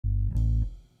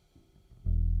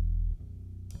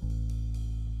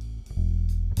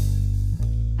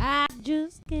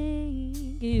just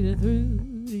can't get it through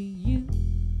to you.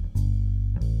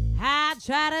 I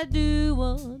try to do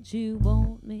what you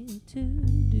want me to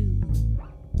do.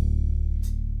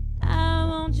 I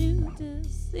want you to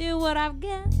see what I've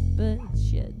got, but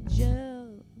you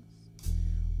just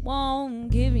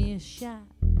won't give me a shot.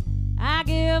 I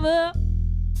give up.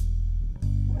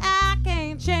 I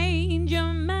can't change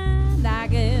your mind. I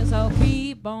guess I'll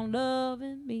keep on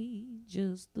loving me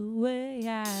just the way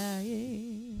I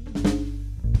am.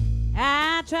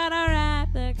 I try to write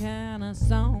the kind of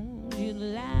songs you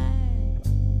like,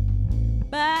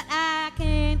 but I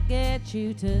can't get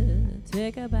you to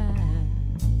take a bite.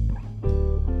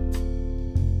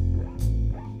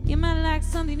 You might like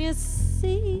something you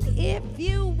see if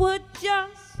you would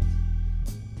just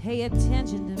pay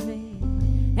attention to me.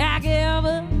 I give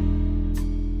up.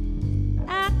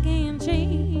 I can't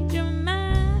change your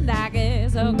mind. I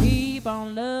guess I'll keep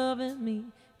on loving me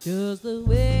just the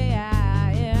way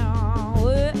I am.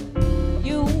 Well,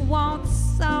 you want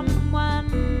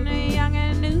someone young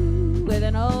and new with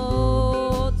an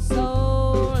old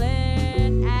soul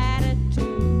and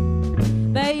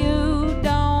attitude, but you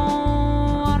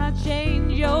don't want to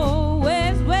change your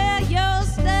ways. Well, you're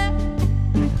stuck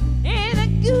in the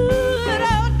good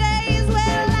old days.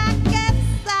 Well, I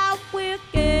guess I will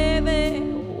give it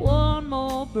one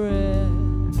more breath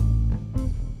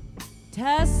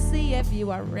to see if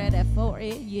you are ready for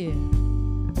it, yeah.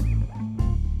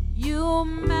 You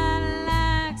might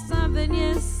like something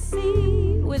you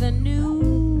see with a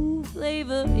new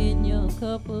flavor in your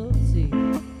cup of tea.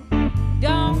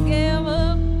 Don't give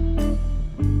up.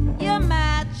 You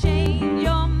might change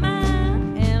your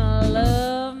mind and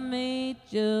love me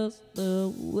just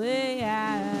the way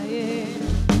I am.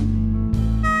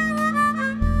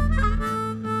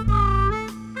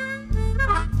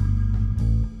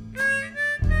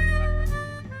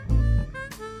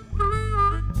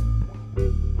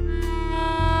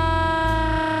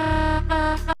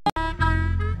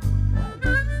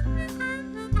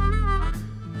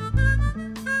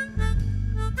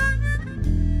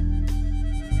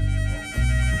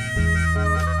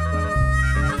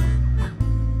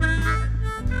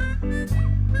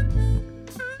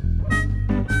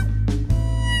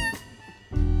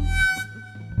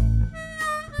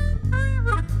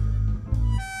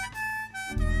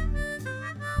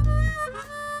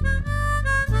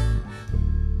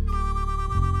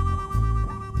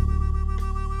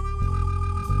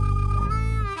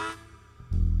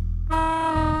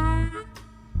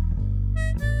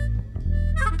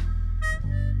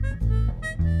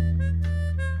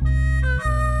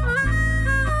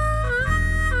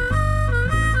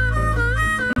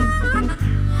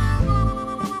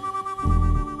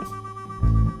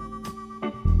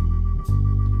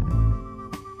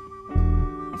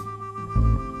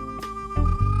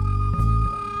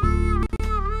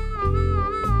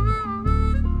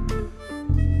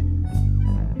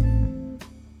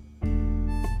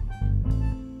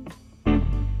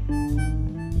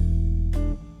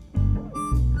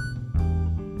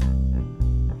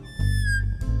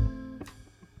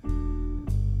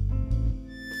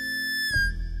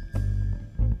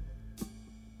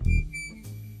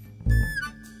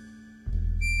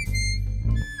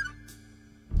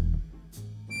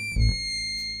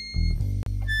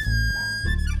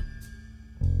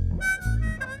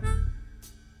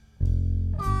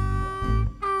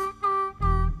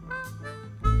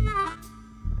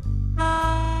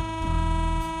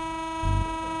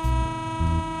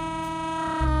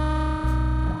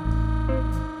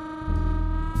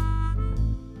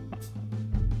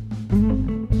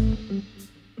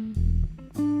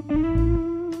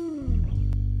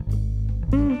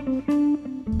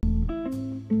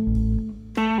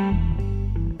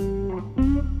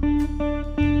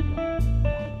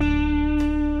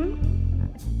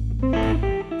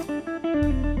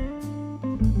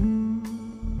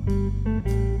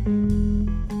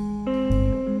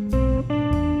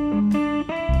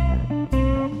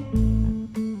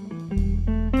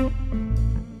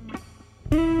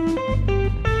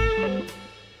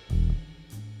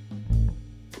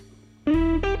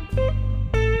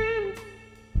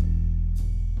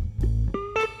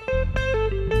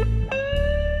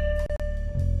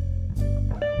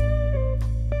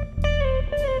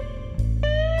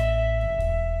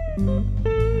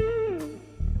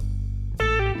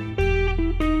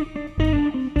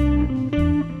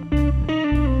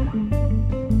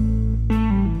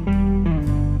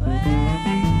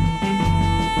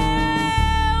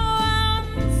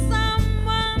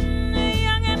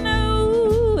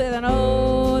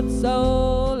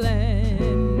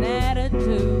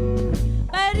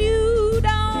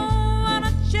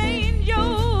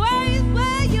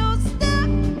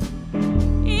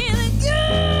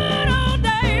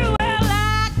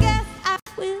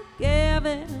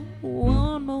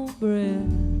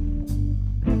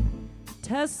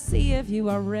 Just see if you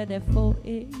are ready for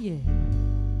it, yeah.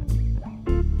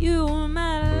 You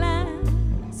might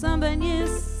like something you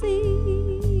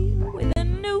see with a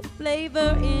new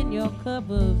flavor in your cup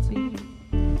of tea.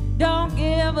 Don't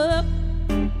give up,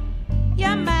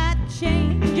 you might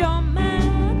change your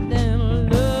mind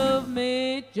and love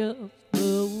me just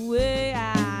the way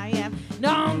I am.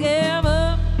 Don't give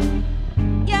up,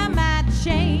 you might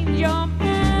change your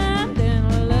mind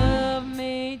and love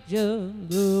me just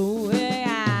the way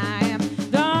I am.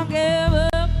 Don't give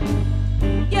up,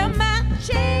 you might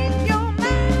change your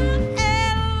mind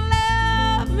and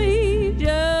love me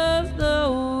just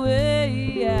the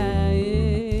way I am.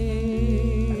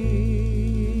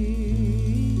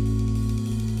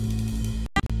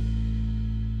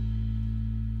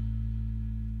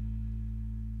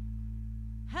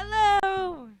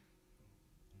 Hello.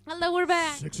 Hello, we're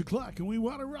back. 6 o'clock and we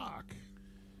want to rock.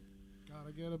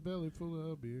 Gotta get a belly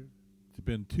full of beer. It's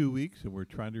been 2 weeks and we're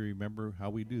trying to remember how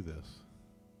we do this.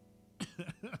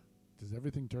 Does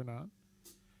everything turn on?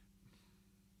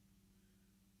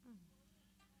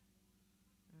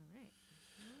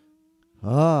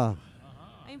 Ah,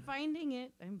 I'm finding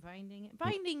it. I'm finding it.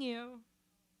 Finding you.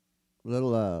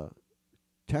 little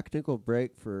technical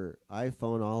break for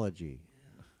iPhoneology.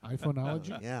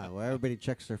 iPhoneology? Yeah, where everybody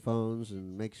checks their phones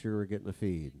and makes sure we're getting a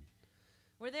feed.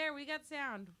 We're there. We got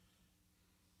sound.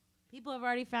 People have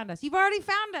already found us. You've already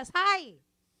found us. Hi.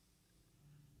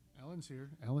 Ellen's here.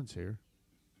 Ellen's here.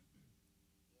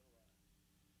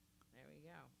 There we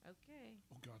go. Okay.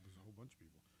 Oh, God, there's a whole bunch of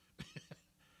people.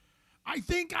 I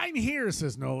think I'm here,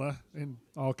 says Nola, in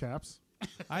all caps.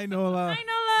 Hi, Nola. Hi,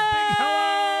 Nola. Big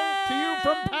hello to you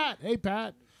from Pat. Hey,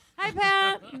 Pat. Hi,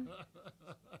 Pat.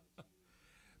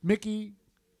 Mickey,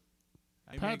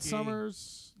 Hi, Pat Mickey.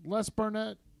 Summers, Les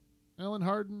Barnett, Ellen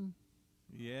Harden.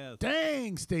 Yes.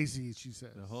 Dang, Stacy, she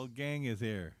says. The whole gang is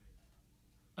here.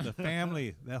 The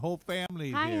family. The whole family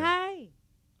is Hi, here. hi.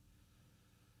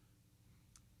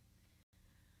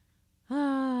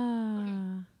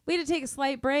 We had to take a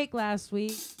slight break last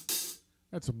week.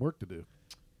 Had some work to do.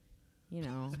 You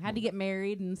know, had to get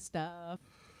married and stuff.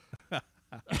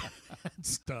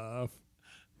 Stuff.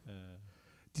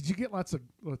 Did you get lots of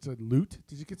loot?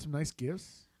 Did you get some nice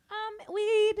gifts?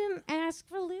 We didn't ask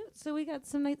for loot, so we got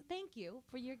some nice. Thank you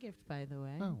for your gift, by the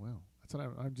way. Oh well, that's what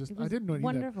I'm just. It I was didn't know you.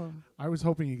 wonderful. I was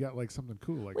hoping you got like something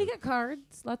cool, like We got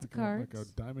cards, lots of cards. like a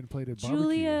diamond plated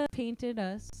Julia painted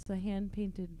us the hand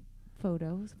painted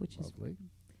photos, which Lovely.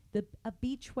 is a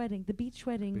beach wedding. The beach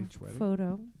wedding Beach wedding.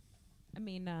 photo. I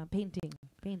mean,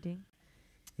 painting.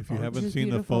 If you Oh, haven't just seen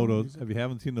the beautiful.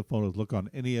 photos, look on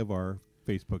any of our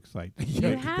Facebook sites. If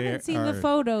you haven't seen the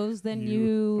photos, then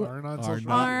you aren't on are social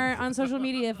not- are on social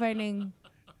media finding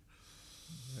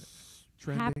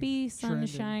trending, happy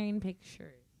sunshine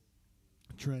pictures.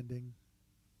 trending.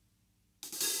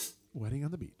 Wedding on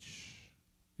the beach.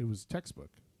 It was textbook.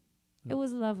 It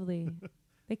was lovely.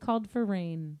 They called for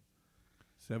rain.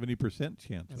 70%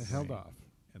 chance. And of it held rain. off.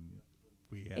 And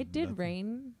we had It did nothing.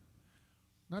 rain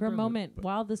Not for a during the- moment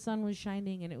while the sun was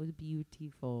shining, and it was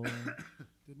beautiful.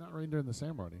 Did not rain during the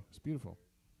ceremony. It's beautiful.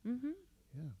 Mm-hmm.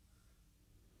 Yeah.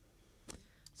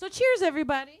 So cheers,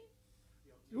 everybody.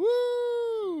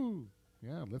 Woo!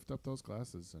 Yeah, lift up those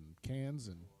glasses and cans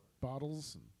and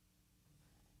bottles and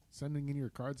sending in your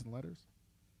cards and letters.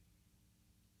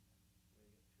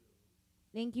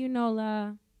 Thank you,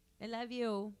 Nola. I love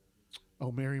you.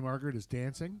 Oh, Mary Margaret is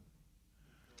dancing.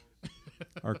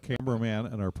 Our cameraman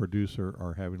and our producer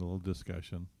are having a little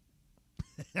discussion.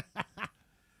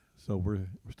 So we're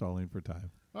stalling for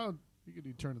time. Oh, you could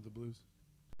do Turn of the Blues.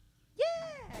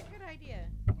 Yeah, good idea.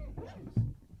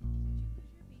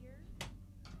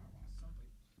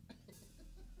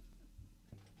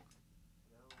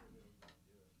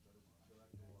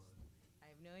 I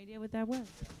have no idea what that was.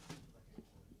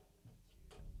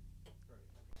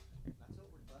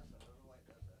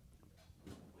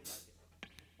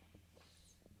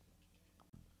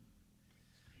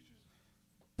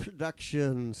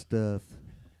 Production stuff.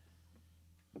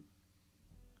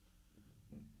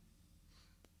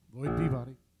 Lloyd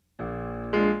Peabody.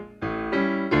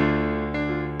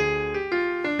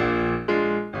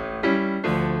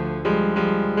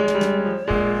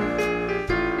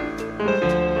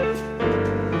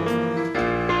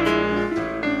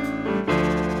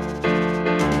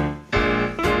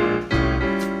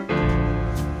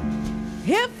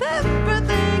 If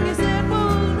everything you said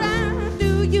was right,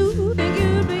 do you think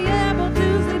you'd be able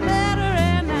to see better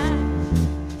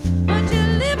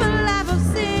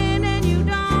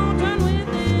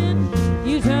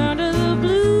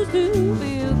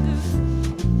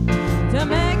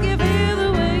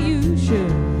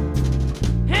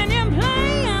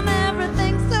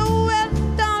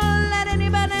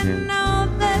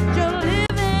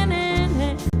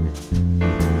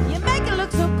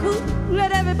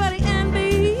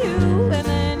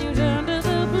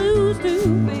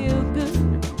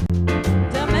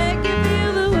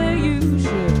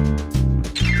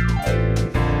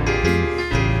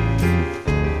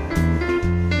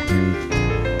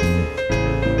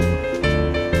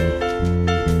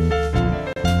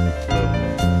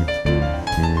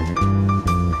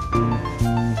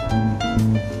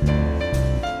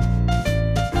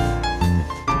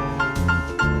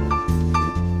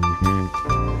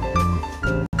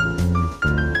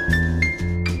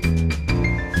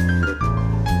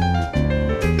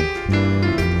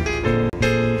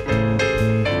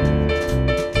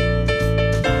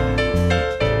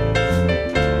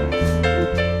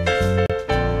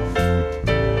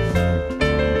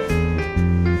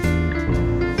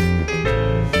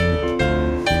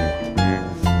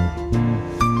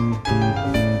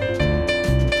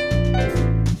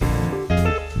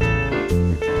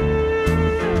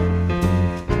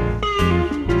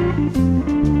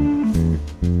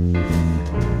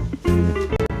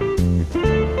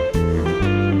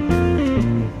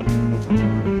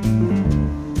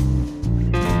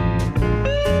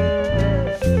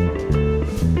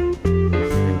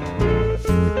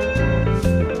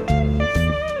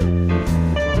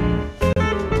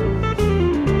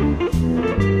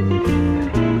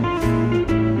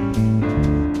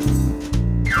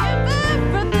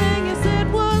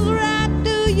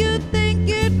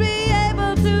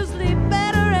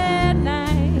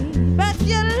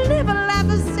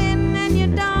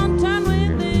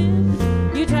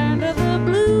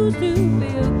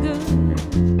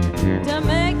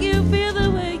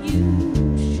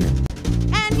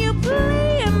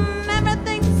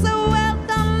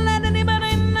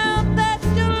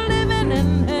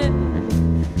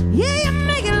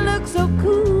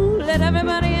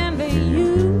everybody envy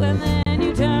you, and then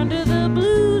you turn to the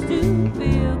blues to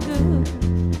feel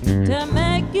good, to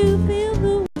make you feel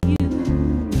the way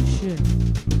you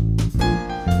should.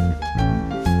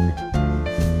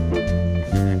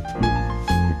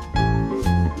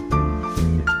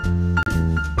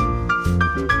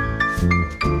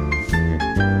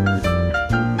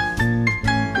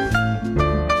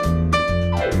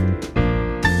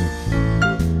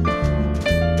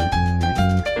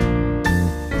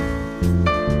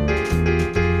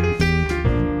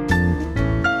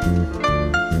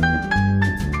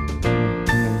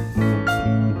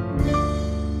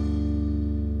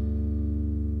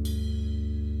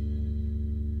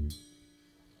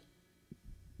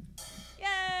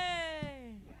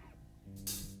 Yay!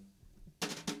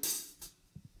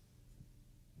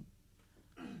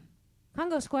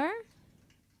 Congo Square?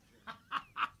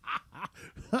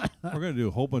 We're going to do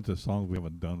a whole bunch of songs we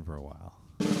haven't done for a while.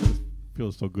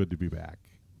 Feels so good to be back.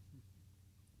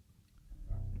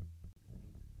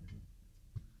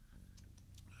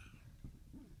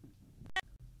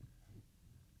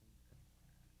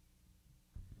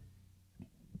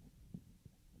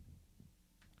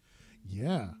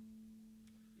 Yeah.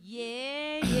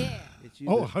 Yeah, yeah. It's you,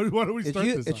 Oh, buddy. why don't we It's start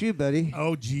you, this? it's song? you, buddy.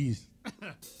 Oh, jeez.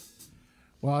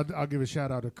 Well, I'll give a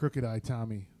shout out to Crooked Eye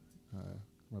Tommy,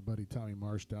 my buddy Tommy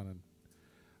Marsh down in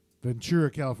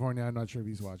Ventura, California. I'm not sure if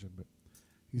he's watching, but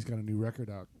he's got a new record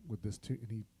out with this too,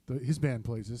 and his band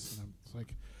plays this, and I'm just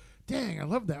like, dang, I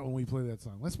love that when we play that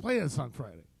song. Let's play that song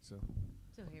Friday. So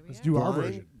So here we let's are. do our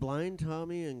version. Blind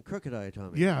Tommy and Crooked Eye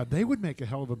Tommy. Yeah, they would make a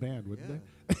hell of a band, wouldn't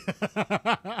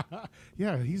Yeah. they?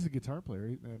 Yeah, he's a guitar player,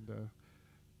 and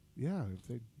yeah,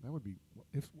 that would be.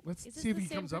 Let's Is this see if the he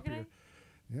same comes up Crooked here. Eye?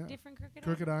 Yeah, Different Crooked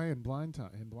Crooked Eye? Eye and Blind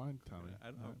Tommy. I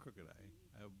don't have crooked eye.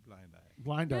 I have blind eye.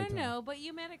 Blind Eye. No, Tommy. no, but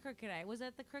you met a Crooked Eye. Was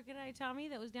that the Crooked Eye Tommy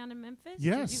that was down in Memphis?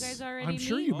 Yes, Did you guys already I'm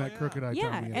sure meet? you Oh, met yeah. Crooked Eye Yeah,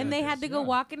 Tommy. in and they Memphis. had to go Yeah.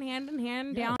 walking hand in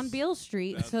hand down Yes. Beale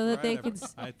Street That's so that right. they could.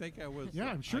 I think I was. Yeah,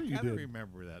 I'm sure I you kinda did.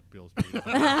 remember that Bill Street.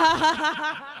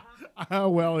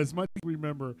 Well, as much as we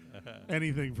remember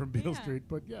anything from Beale Yeah. Street,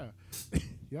 but yeah,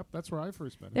 yep, that's where I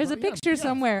first met him. There's a But yeah, picture yeah.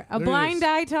 somewhere. A There it blind is.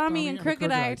 eye Tommy Tommy and and a Crooked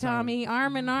Crooked Eye Eye Tommy. Tommy,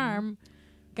 arm in arm,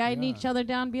 guiding Yeah. each other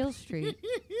down Beale Street.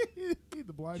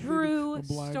 The blind True leading, the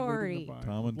blind story. Leading the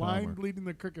Tom and blind Tomer. leading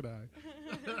the Crooked Eye.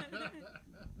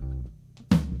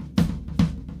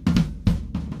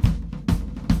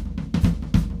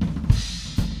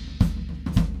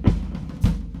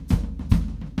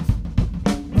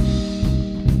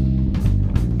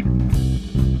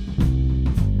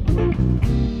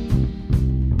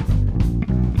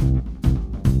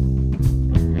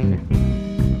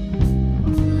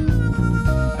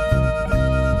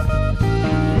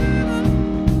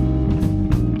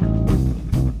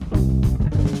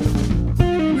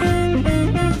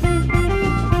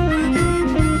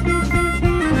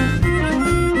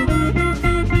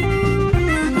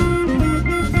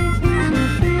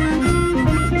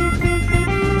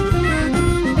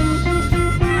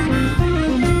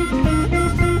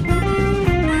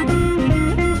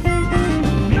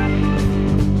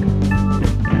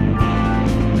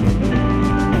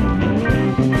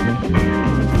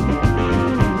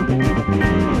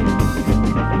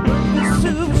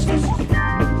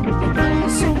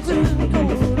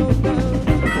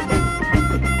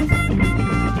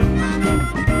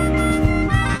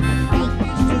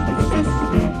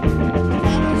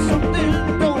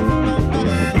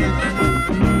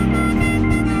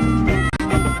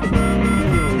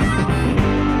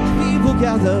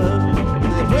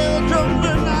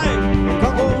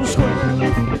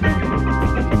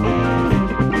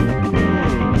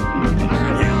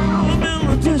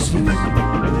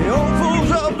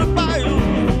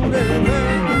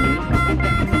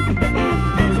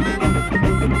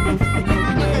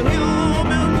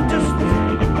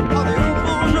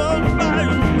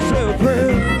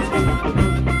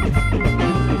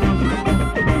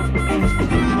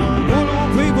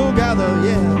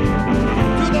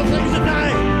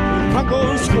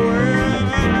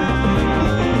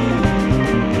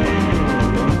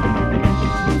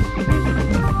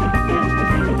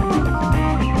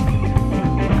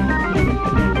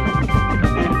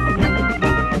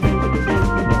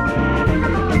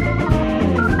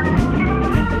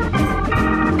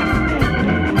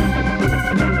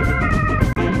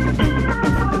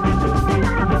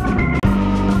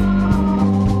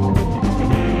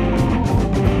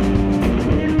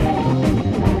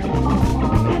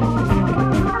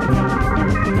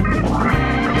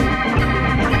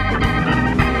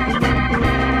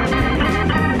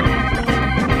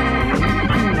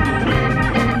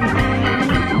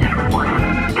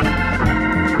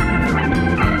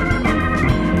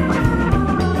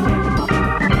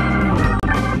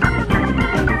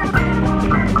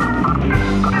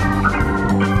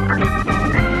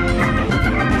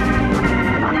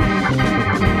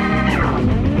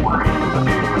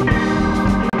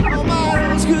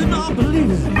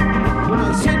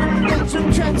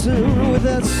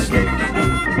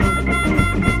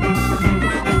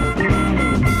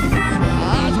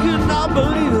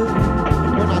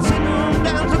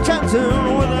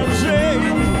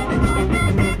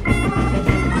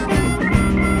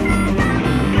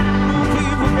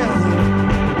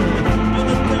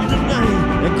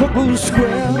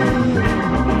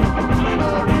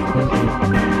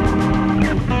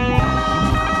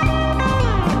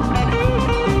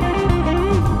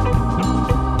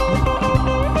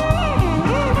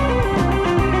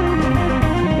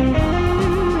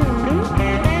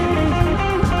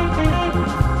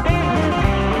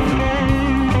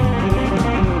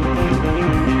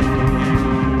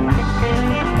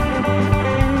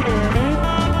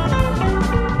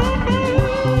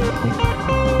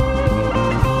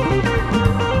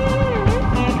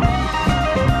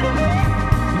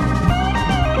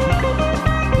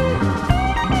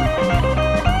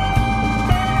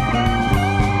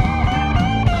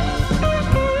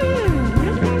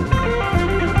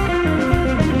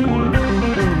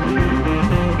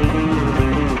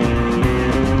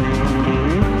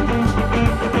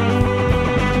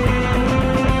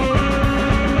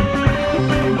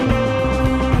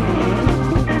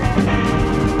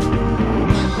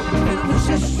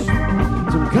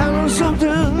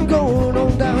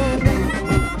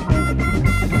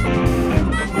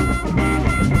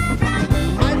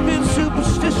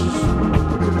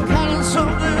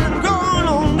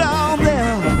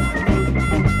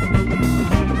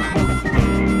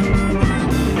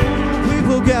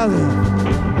 together.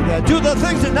 We gotta do the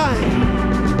thing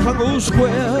tonight. Congo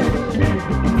Square.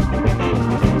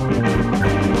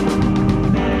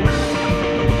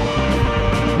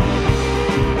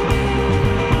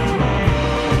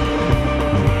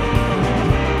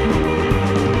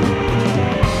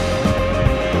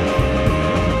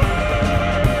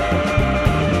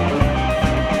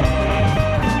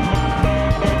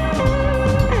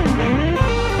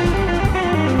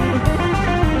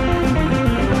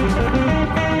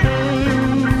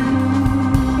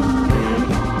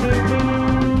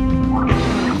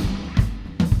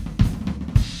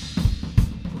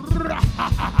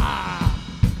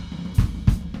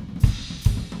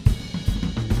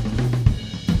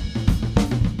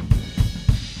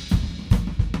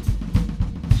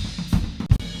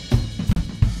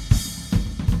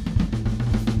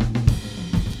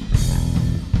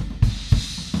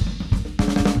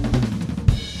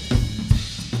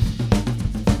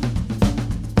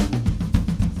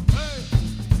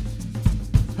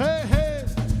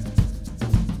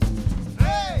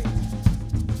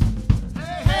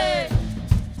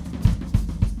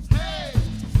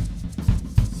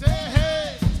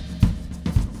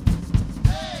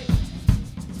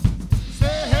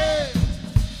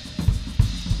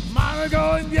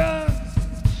 Going young.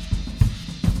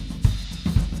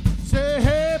 Say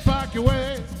hey, park your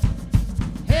way.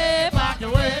 Hey, park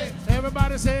your way.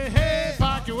 Everybody say hey,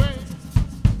 park your way.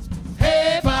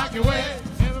 Hey, park your way.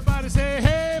 Everybody say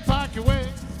hey, park your way.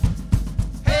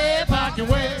 Hey, park your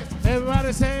way.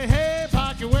 Everybody say hey,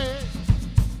 park your way.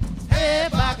 Hey,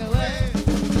 park your way.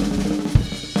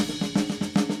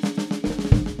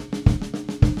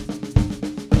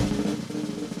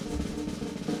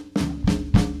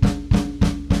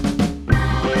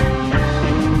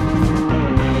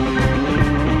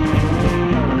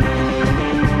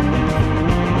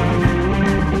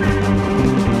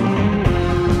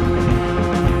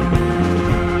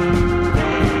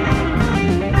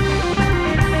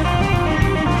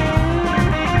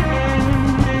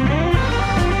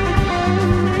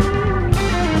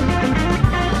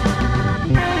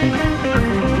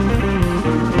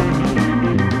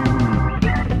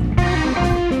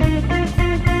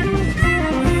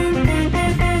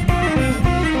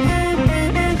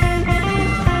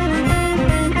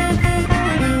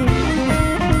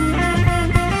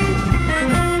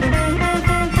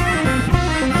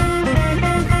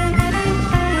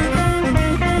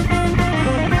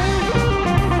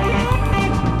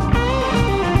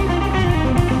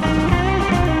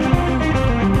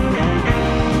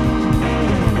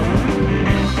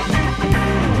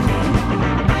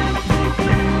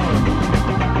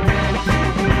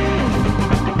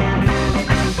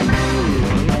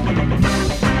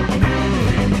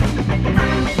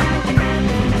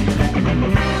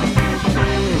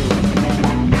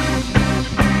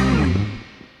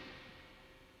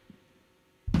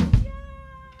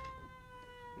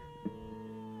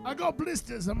 I got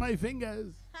blisters on my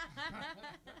fingers.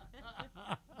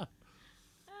 That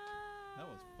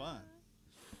was fun.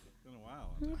 It's been a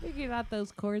while. I figured out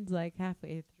those chords like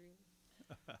halfway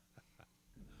through.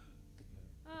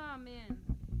 Oh, man.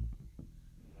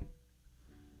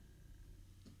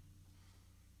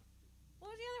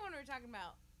 What was the other one we were talking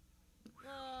about?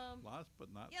 Lost but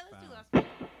not Yeah, let's do found.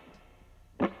 Lost.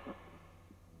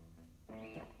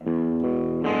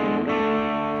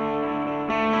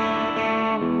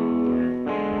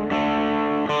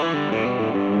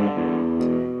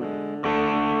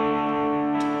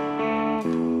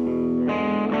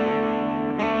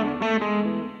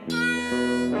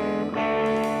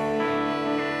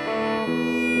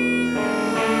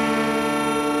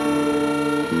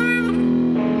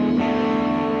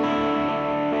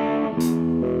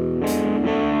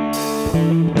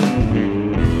 Thank you.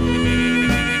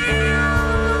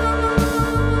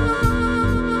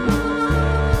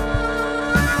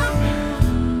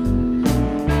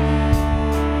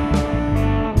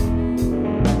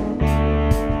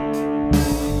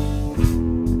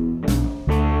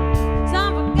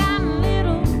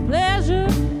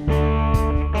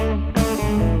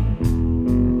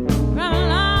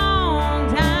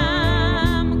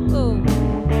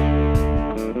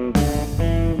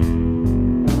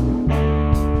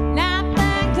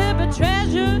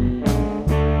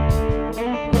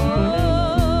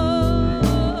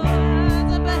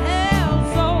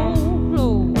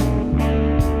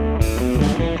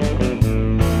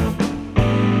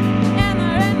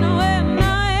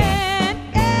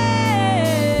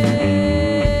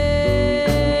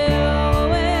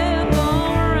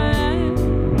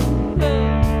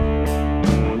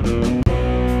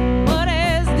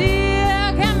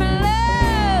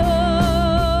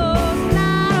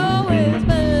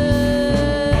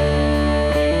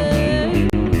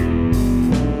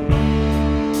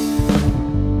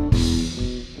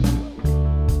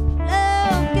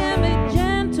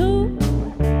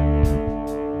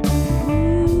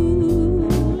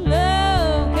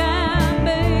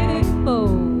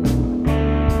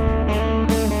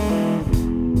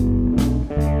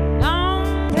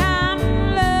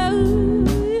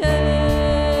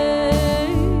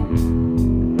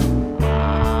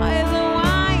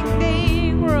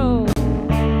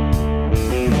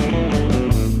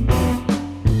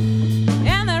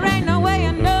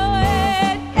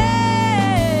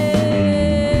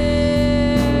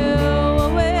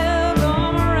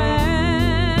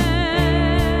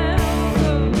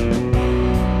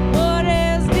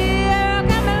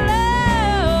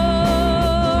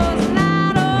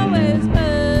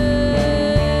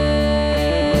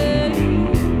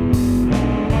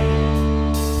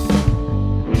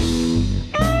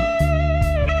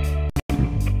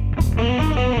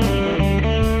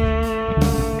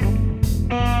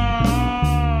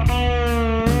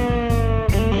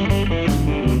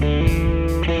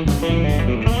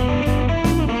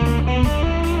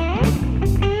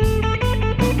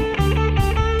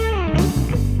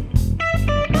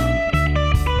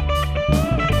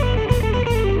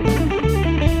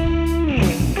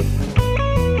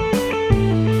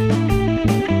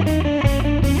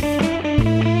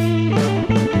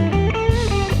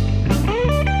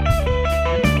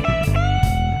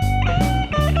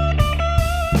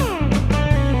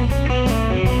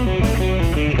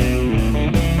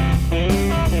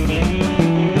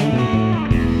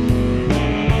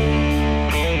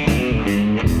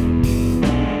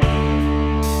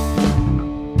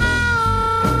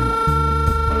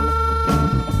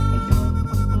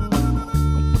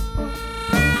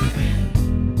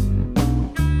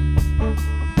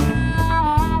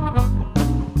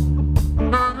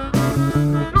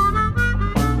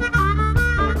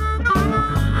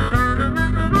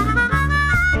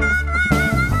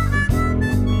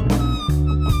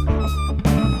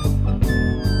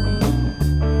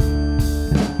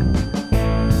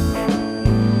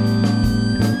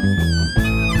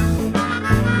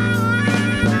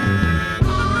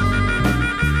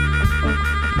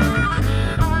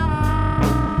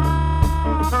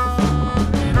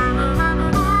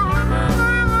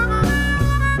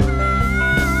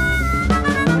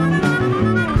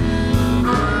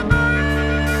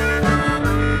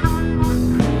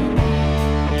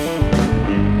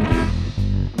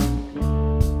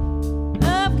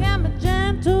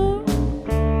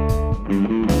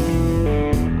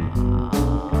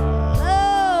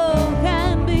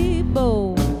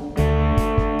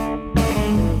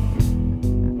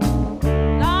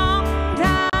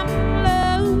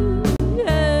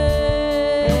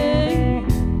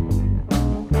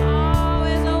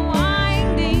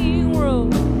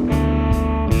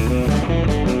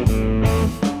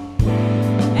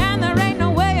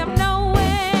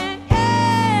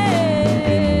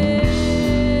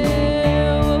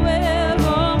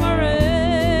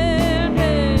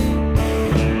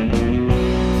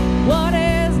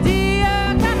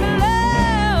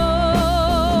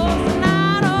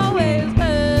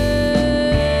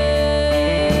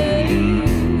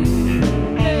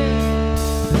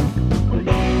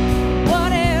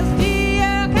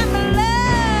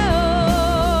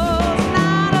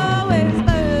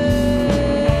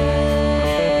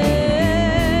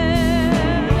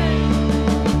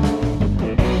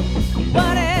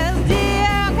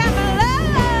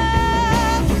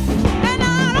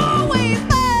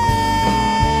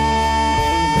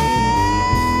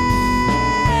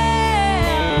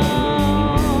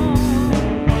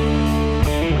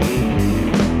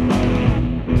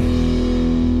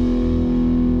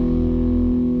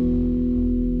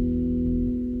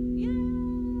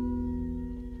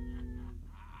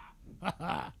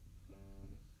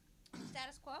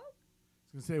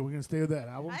 gonna say we're gonna stay with that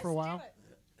album for a while. do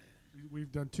it.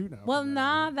 We've done 2 now. Well, for that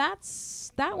nah, album.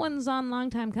 that one's on Long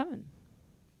Time Coming.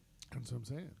 That's what I'm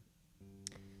saying.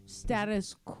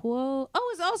 Status Quo. Oh,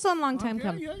 it's also on Long Time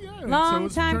Coming. Yeah, yeah. Long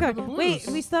it's Time Return to the Coming. Wait,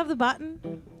 Blues. we still have the button?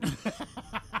 I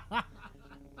gotta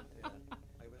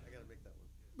make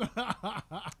that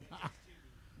one.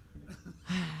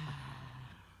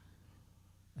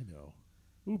 I know.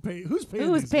 Who's paying? Who's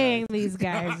these paying guys? these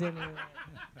guys anyway?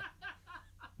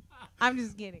 I'm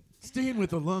just kidding. Staying with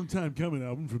the Long Time Coming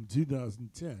album from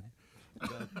 2010.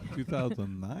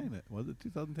 2009. Was it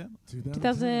 2010?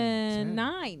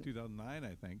 2009. 2009,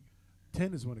 I think.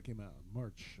 10 is when it came out.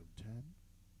 March of 10.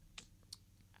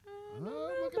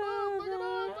 Oh, look it up,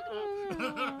 look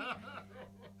it up.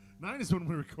 9 is when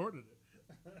we recorded it.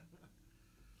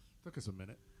 Took us a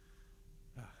minute.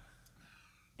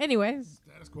 Anyways,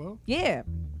 Status Quo. yeah.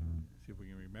 See if we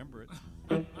can remember it.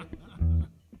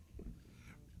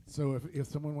 So if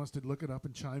someone wants to look it up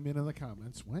and chime in the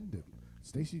comments, when did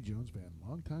Stacy Jones Band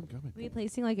Long Time Coming? We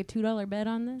placing like a $2 bet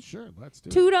on this? Sure, let's do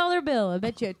it. $2 bill. I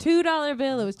bet you a $2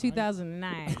 bill. It was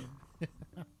 2009.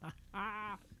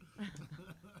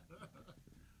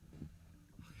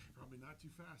 Probably not too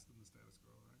fast in the Status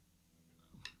Quo, right?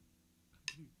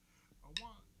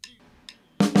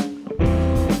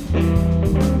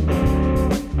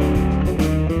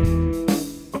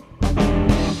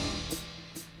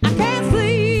 I can't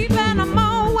sleep and I'm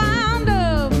all wound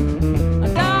up.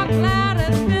 A dark cloud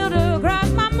has spilled across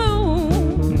my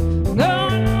moon.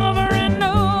 Going over and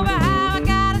over how I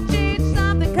gotta change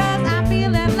something, 'cause I'm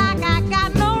feeling like I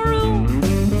got no room.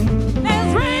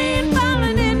 There's rain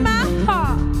falling in my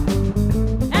heart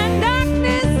and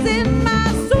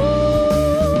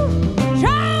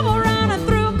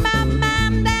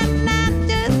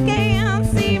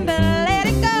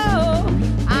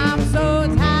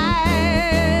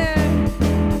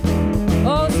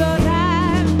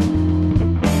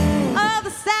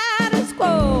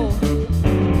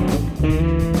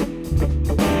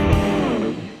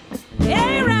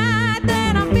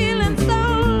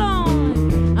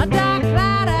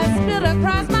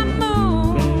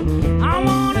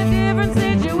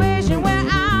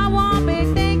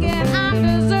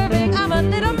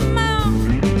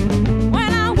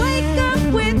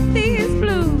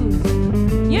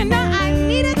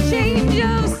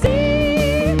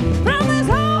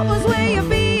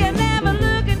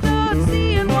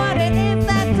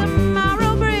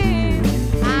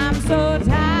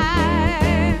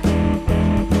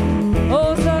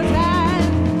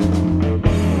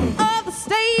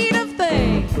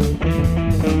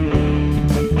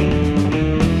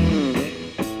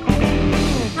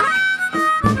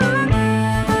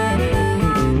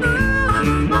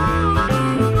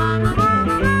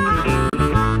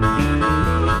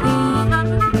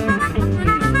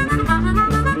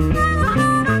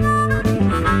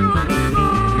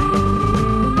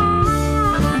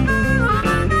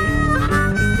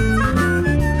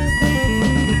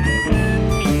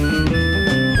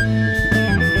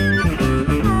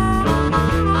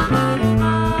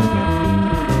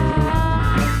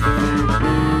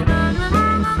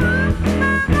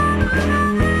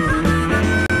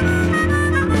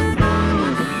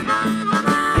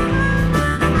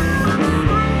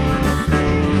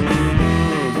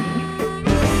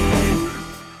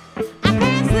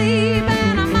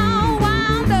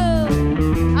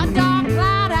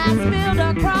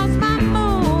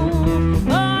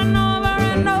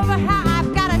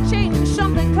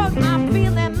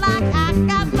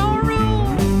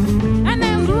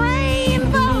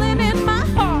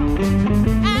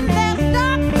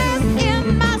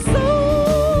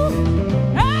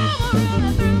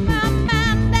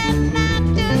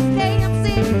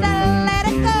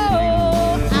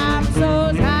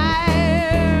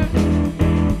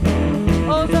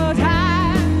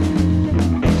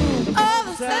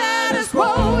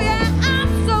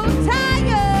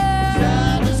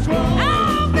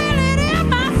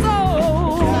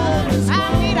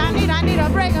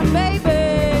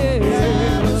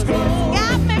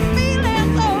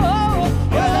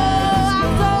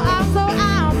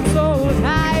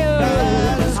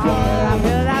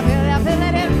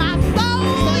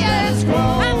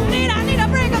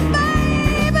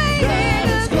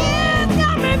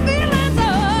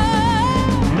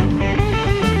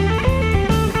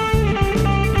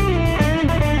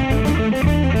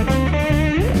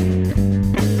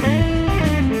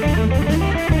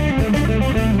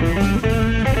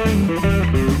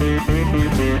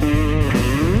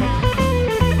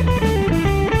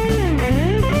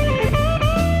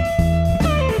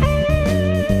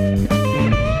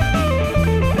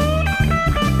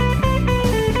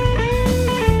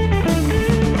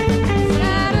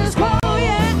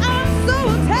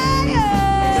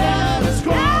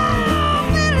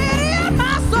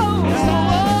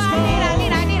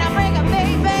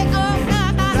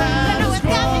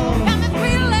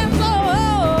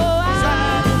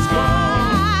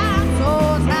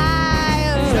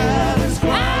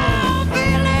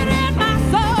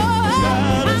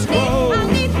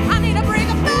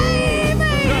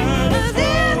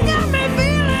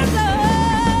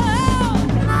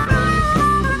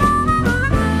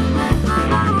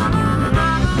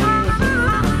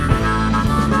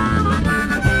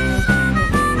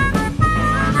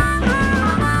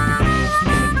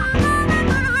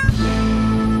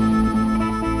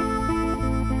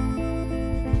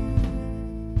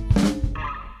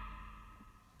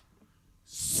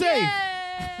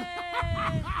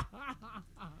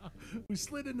We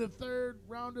slid into third,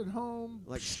 rounded home.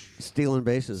 Like stealing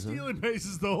bases, huh? Stealing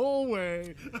bases the whole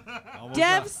way.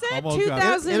 Dev said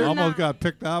 2009. Almost got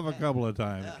picked off a couple of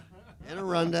times. And a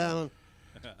rundown.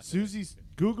 Susie's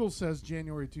Google says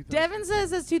January 2000. Devin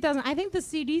says it's 2000. I think the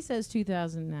CD says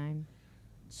 2009.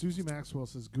 Susie Maxwell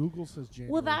says Google says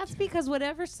January. Well, that's 10th. because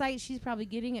whatever site she's probably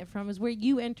getting it from is where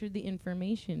you entered the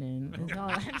information in. Is all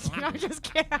that. No, I'm just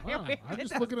kidding. Wow, I'm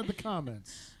just looking at the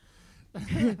comments.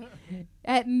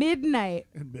 At midnight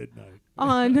And midnight.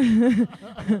 on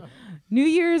New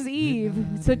Year's Eve.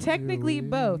 Midnight So technically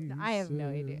both. releases. I have no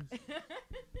idea.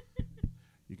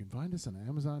 You can find us on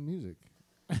Amazon Music.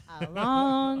 A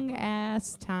long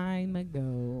ass time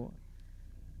ago.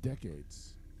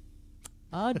 Decades.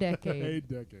 A decade. A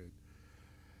decade.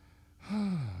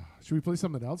 Should we play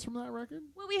something else from that record?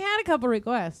 Well, we had a couple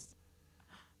requests.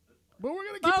 But we're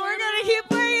gonna keep. But we're gonna keep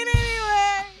playing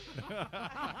anyway.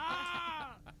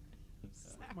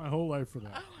 my whole life for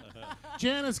that.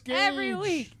 Janice Gage. Every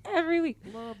week.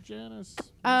 Love Janice.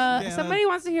 Somebody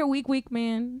wants to hear Weak Weak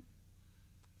Man.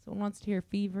 Someone wants to hear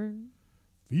Fever.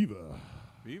 Viva.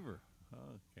 Beaver. Oh,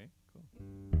 okay,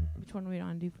 cool. Which one do we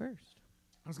want to do first?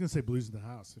 I was gonna say Blues in the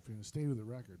House if you're gonna stay with the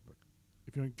record, but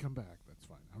if you're gonna come back, that's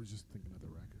fine. I was just thinking of the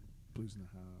record. Blues in the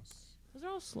House. Those are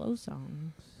all slow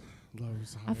songs.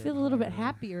 Lows, I feel a little bit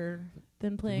happier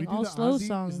than playing all slow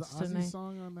songs is the Ozzy tonight.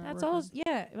 song on that That's record? all.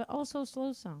 Yeah, but also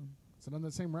slow song. Is it on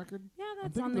the same record? Yeah, I'm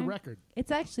that's thinking on the there. record.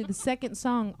 It's actually the second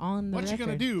song on the What record. you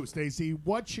gonna do, Stacy?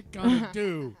 What you gonna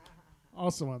do?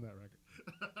 Also on that record.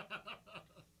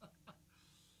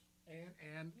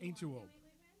 and Ain't Too Old.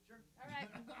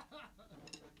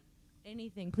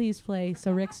 Anything, please play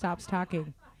so Rick stops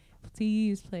talking.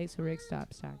 Please play so Rick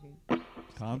stops talking.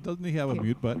 Tom, doesn't he have a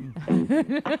mute button?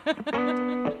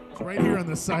 It's right here on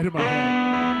the side of my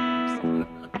head.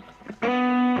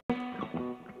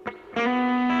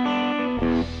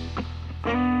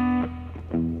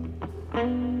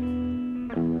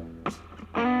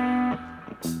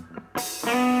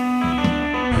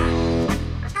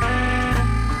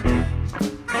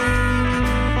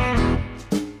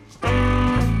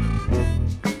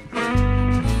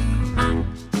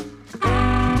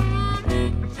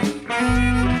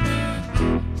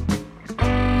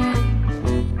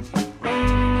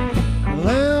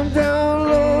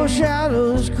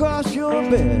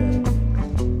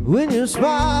 When you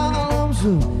smile, I'm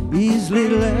so easily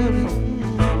led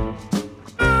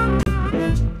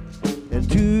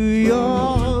into your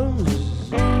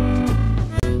arms.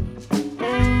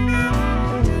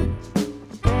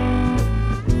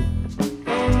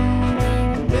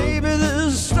 Maybe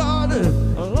this started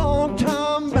a long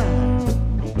time back.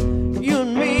 You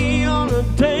and me on a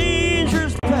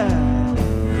dangerous path.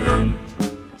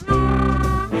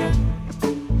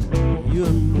 You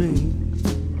and me.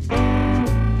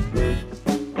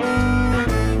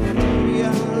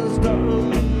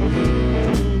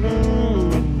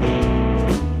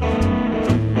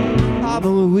 I'm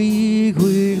a weak,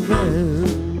 weak man.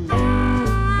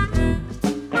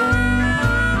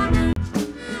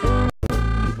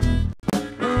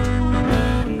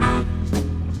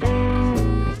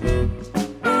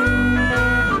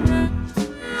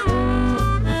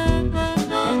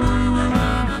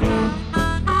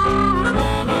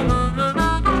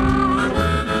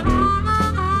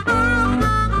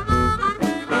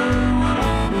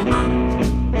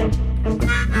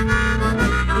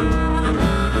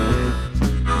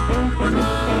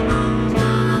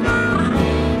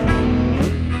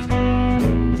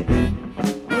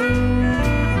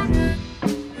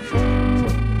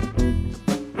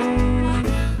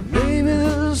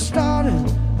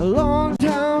 A long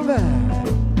time back,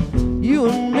 you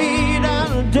and me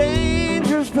down a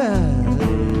dangerous path.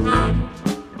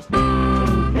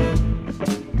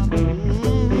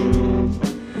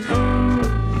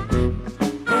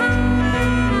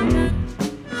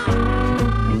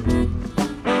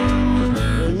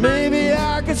 And maybe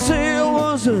I could say I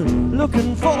wasn't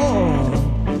looking for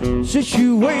a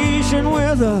situation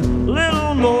with a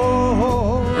little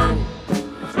more.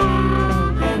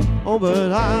 Oh,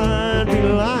 but I'd be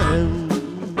lying.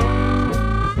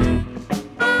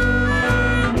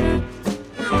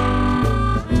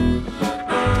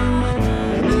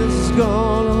 And this has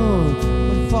gone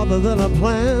on farther than I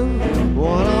planned.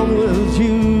 When I'm with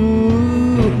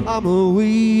you, I'm a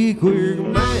weak, weak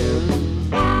man.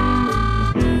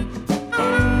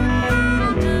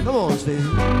 Come on,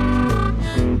 Steve.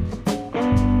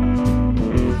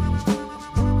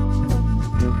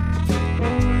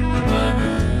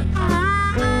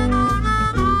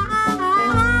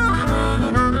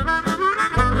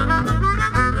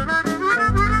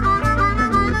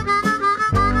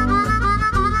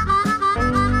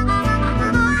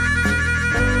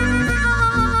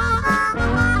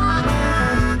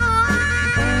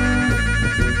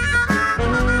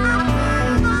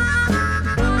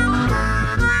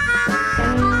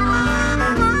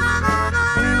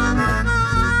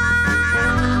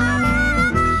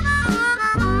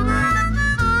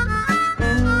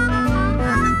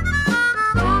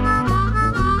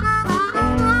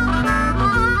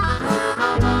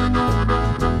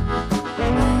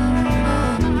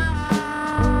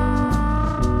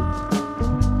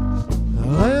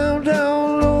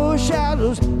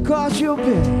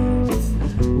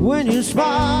 when you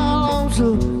smile, I'm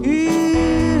so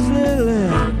easily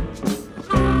led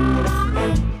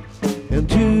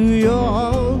into your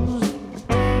arms.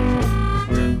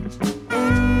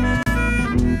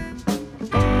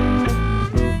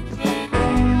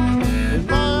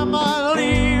 And I might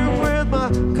leave with my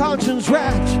conscience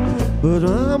racked, but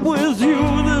I'm with you,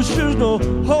 there's just no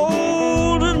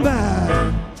holding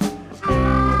back.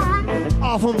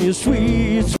 Off of your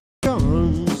sweet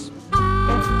charms.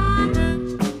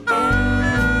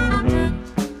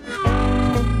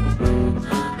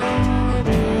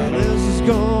 This has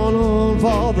gone on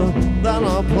farther than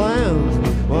I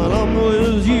planned. When I'm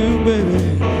with you,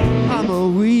 baby, I'm a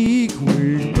weak,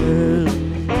 weak man.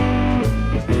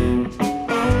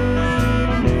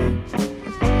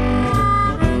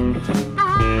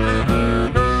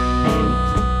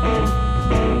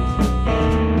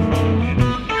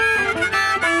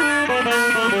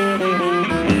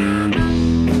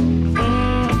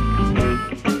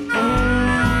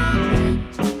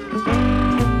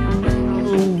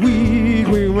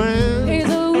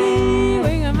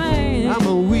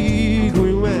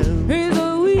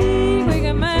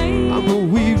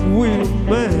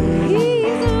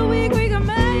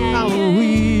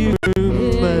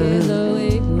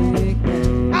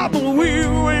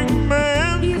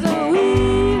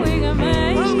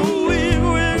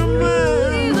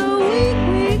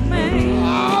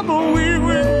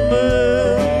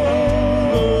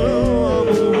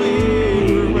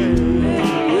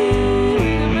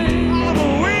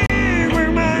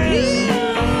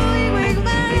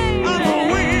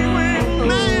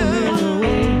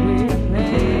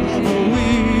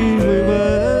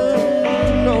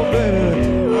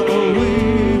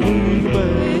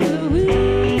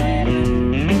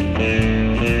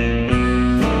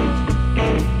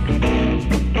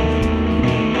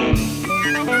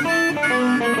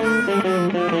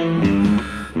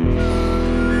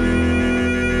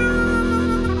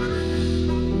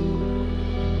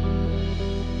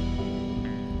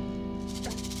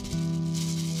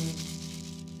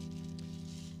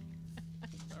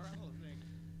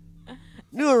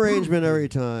 New arrangement every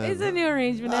time. It's a new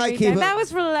arrangement I every keep time. it- That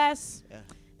was for Les. Yeah.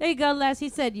 There you go, Les. He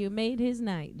said you made his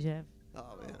night, Jeff.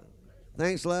 Oh, man.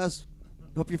 Thanks, Les.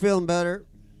 Hope you're feeling better.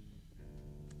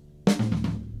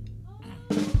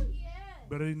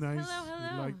 Very nice. Hello,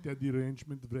 hello. You like that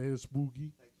arrangement? Very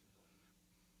spooky.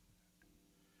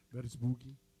 Very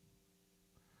spooky.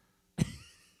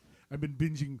 I've been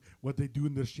binging What They Do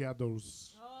in the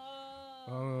Shadows.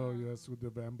 Oh, yes, with the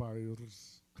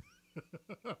vampires.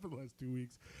 For the last 2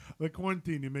 weeks. The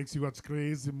quarantine, it makes you watch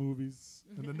crazy movies.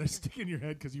 And then they stick in your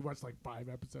head because you watch like 5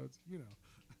 episodes. You know.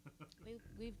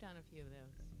 We've done a few of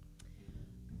those.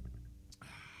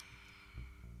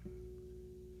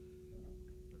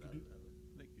 I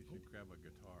think you should grab a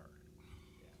guitar.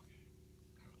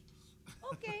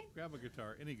 Okay. Grab a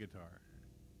guitar, any guitar.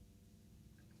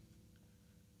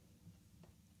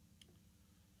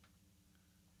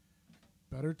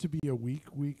 Better to be a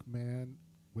weak man.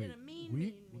 Wait, Than a mean,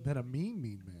 weak? mean man. Than a mean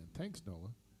man. Thanks, Nola.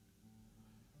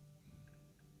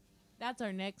 That's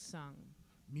our next song.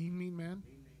 Mean man?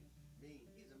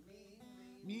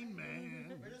 Mean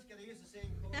man. We're just going to use the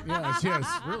same chord.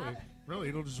 Yes, really. Really,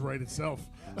 it'll just write itself.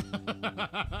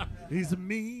 He's a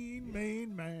mean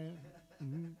man.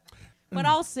 Mhm. But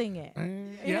I'll sing it.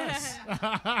 Yes.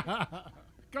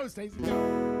 Go, Stacy.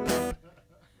 Go.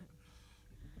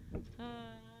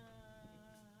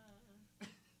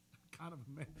 Kind of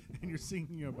a man. And you're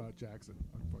singing about Jackson,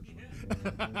 unfortunately.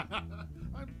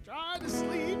 I'm trying to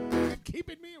sleep,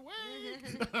 keeping me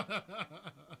awake.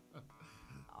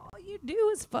 All you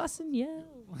do is fuss and yell.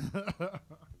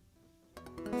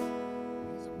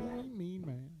 He's a mean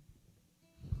man.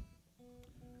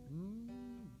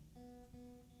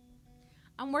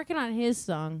 I'm working on his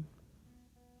song.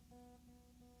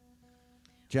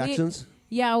 Jackson's?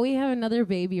 Yeah, we have another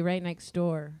baby right next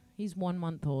door. He's 1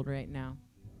 month old right now.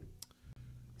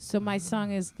 So my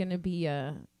song is going to be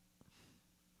a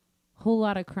whole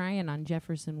lot of crying on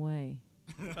Jefferson Way.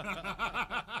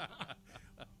 I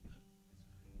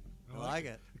like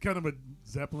it. Kind of a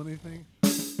Zeppelin-y thing.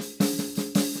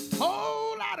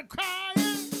 Whole lot of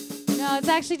crying. No, it's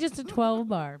actually just a 12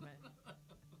 bar.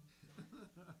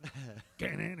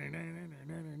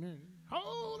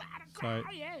 Whole lot of Sorry,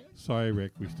 crying. sorry,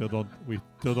 Rick. We still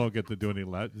don't get to do any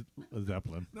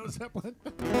Zeppelin. No Zeppelin.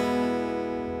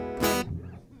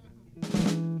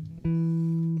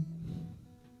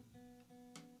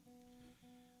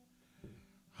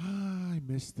 I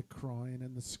miss the crying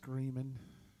and the screaming.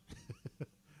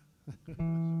 You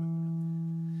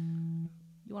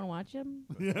want to watch him?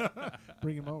 Yeah.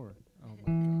 Bring him over. Oh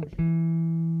my gosh.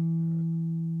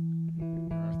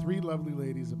 3 lovely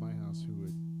ladies in my house who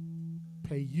would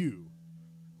pay you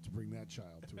to bring that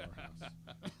child to our house.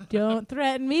 Don't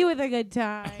threaten me with a good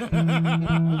time.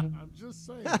 I'm just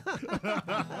saying.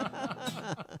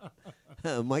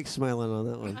 Mike's smiling on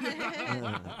that one.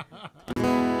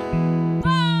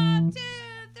 1, 2,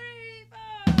 3,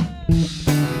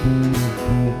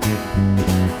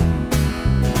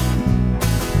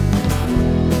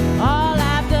 4. All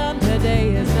I've done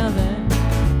today is nothing.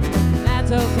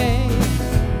 That's okay.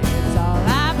 It's all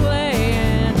I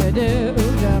plan to do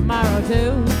tomorrow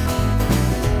too.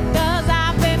 'Cause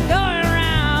I've been going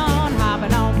around,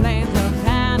 hopping on planes from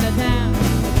town to town,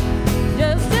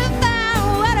 just to find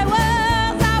what it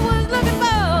was I was looking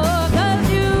for. 'Cause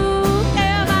you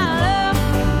held my love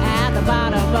at the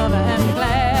bottom of an empty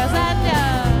glass, and you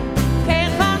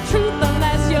can't find truth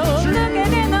unless you're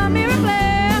looking in the mirror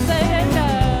glass, and you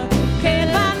can't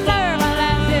find love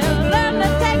unless you learn to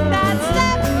take that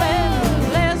step,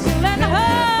 unless you learn to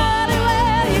hold it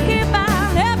well, you can't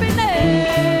find happiness.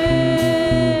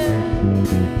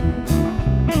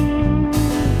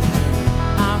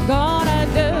 I'm gonna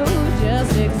do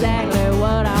just exactly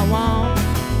what I want.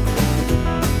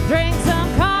 Drink some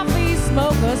coffee,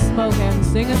 smoke a smoke, and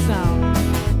sing a song.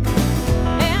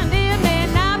 And it may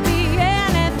not be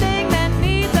anything that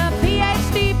needs a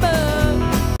PhD, but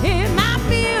it might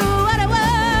be what it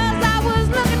was I was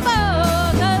looking for.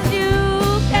 'Cause you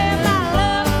gave my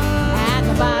love at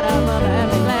the bottom of an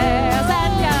empty glass,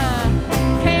 and you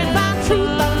can't find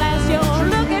truth unless you're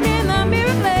looking in the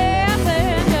mirror glass,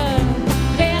 and you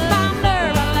can't find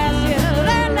nerve unless you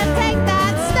learn to take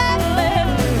that step,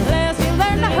 unless you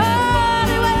learn to hold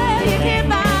it well, you can't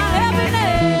find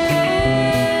happiness.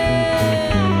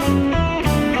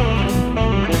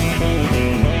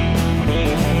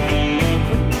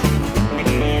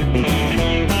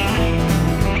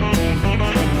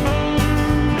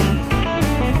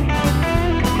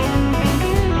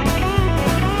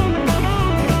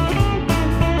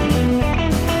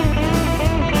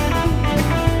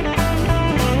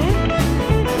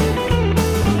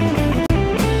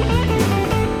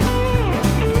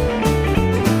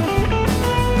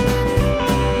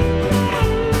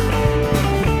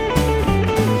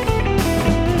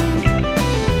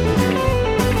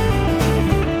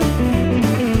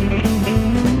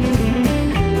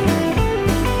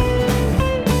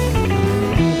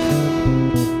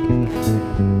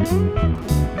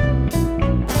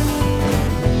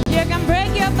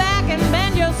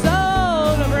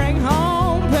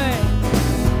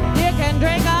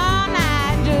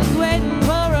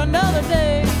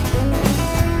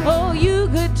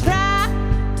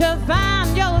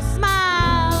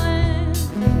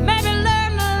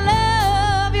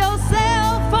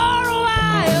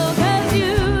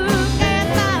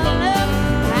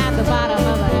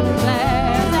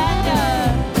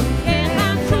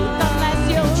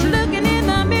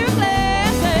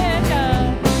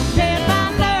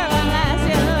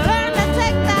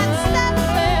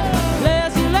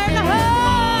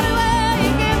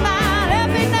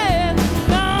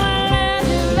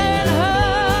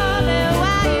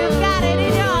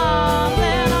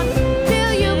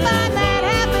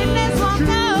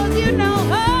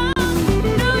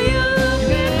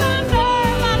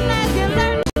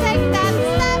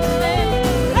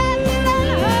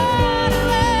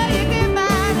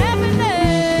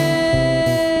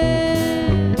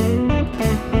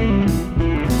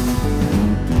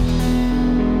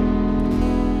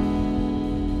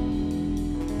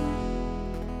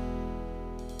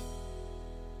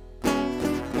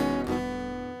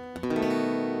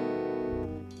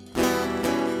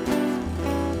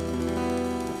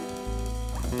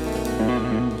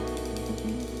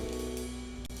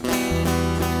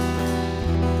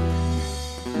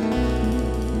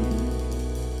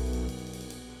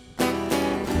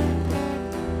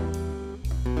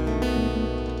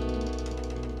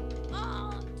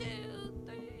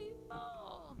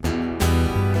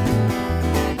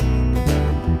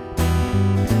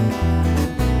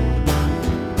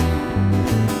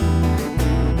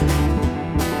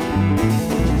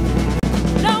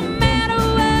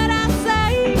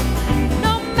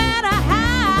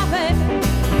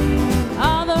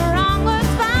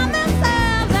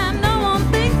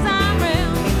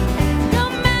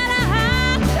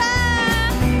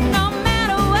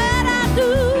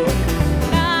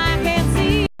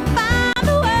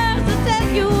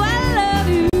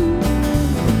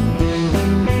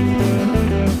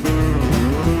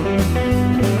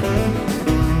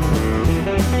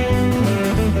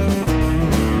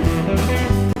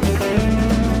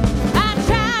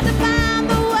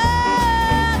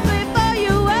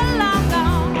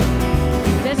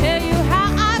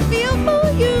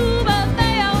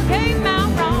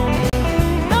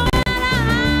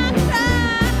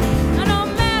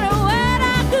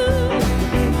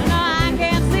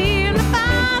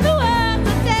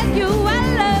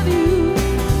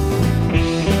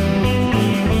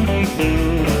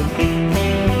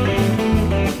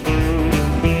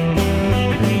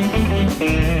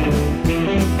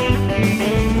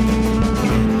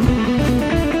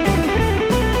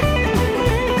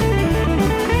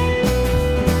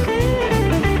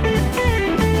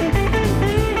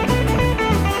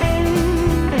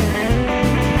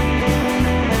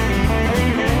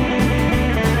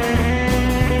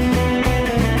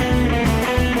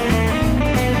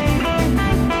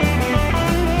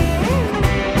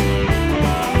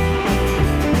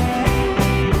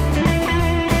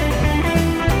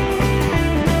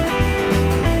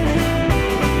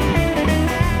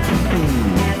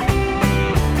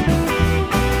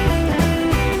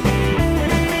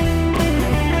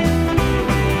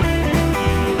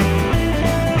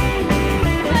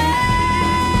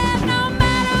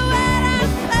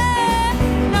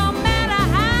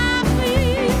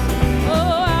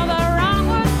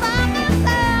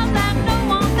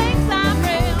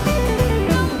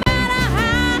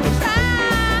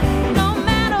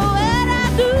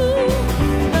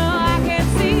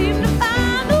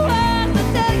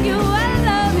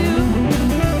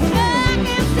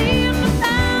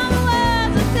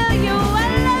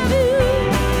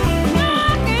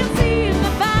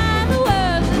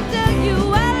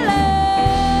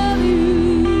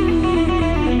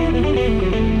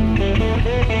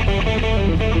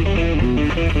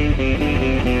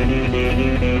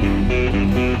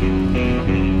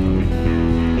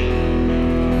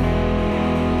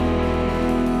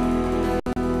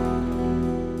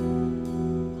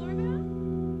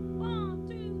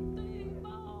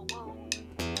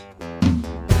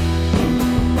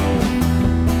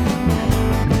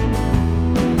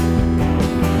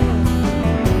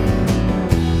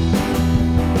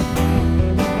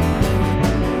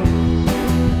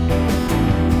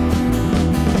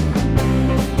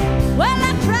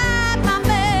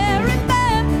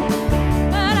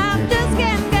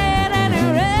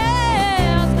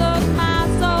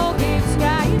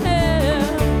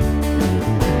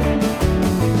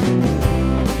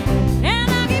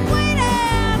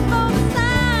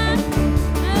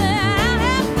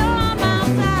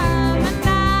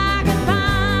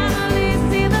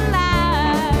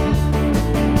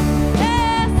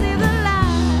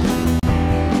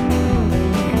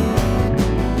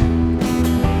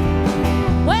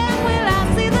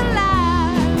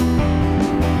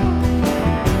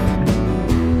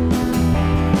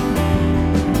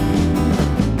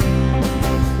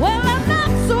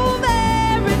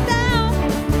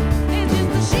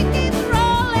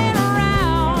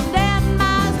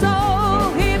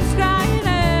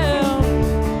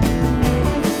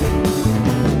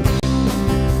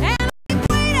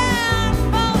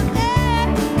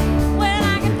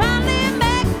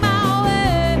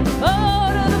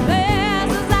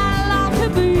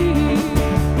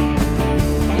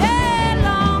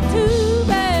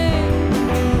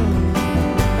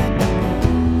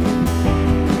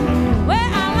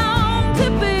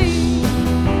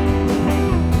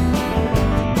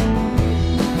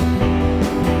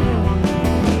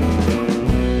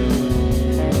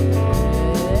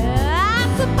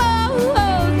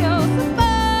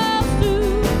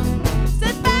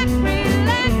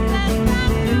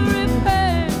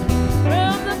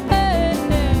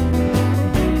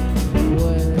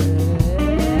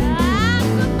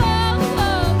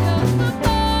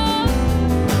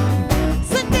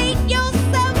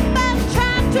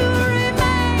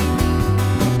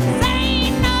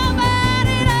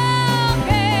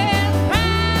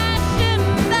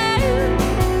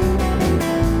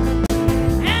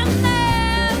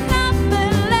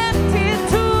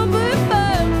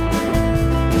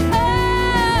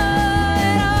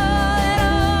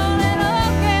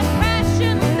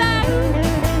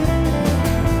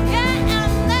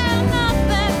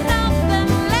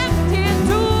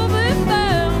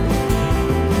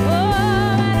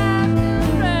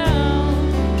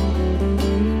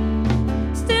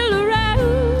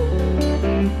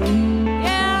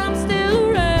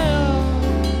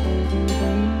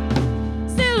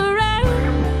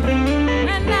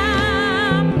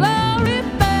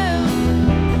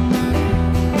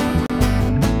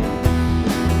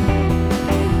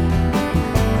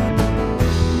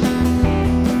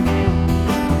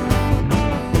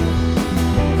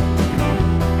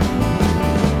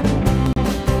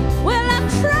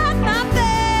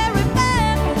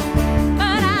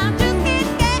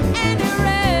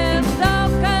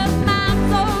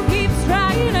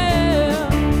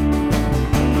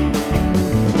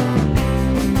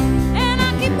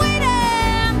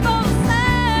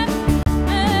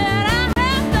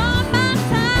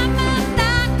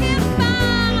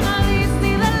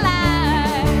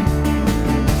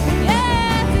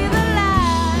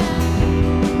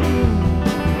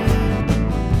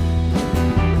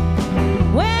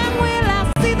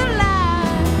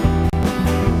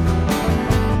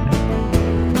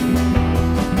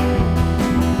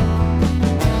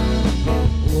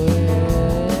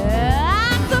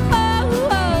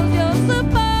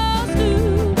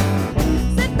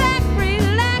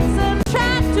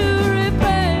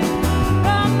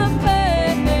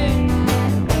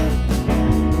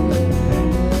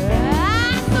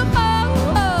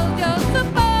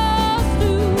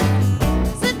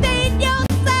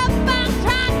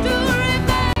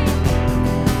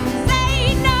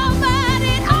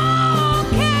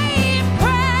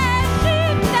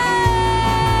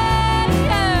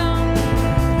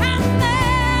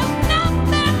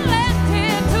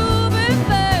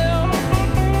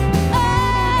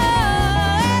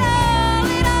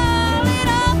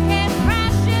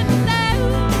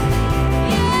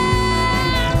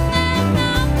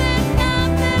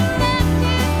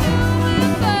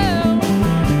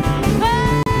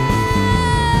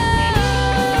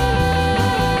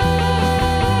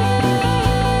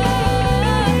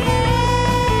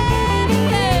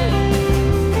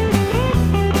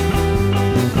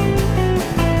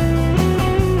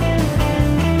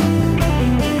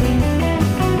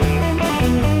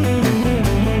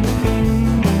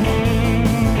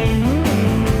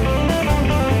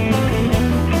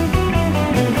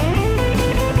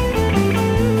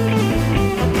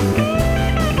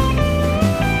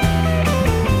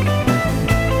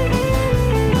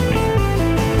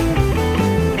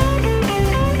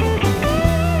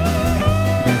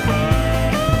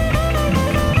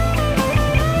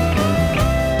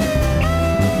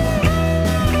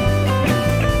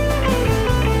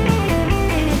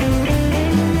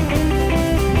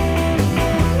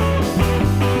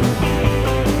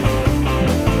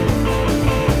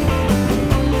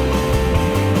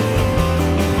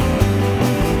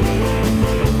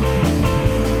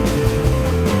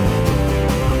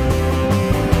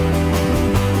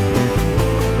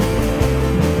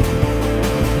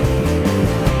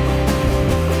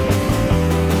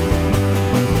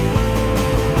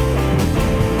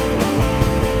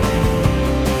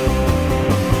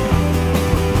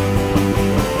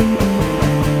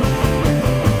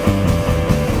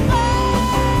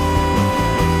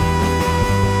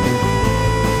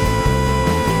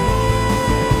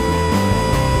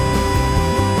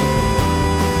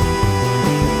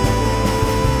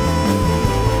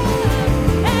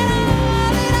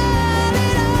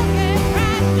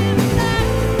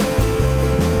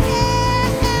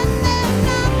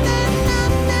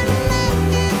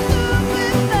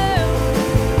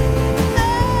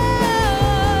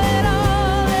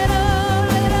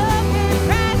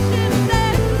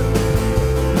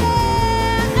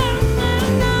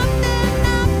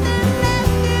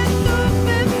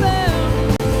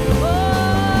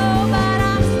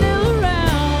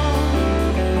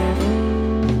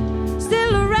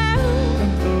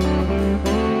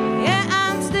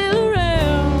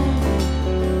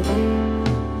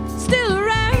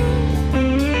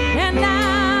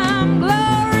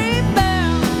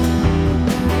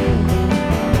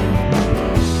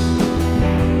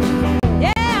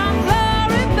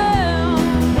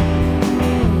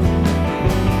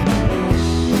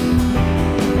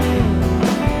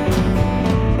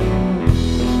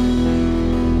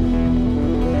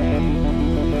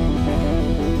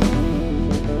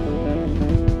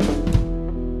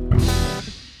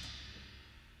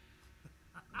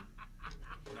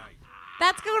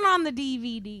 on the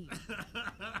DVD.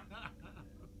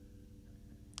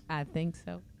 I think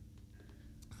so.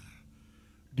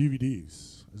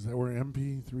 DVDs. Is that where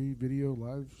MP3 video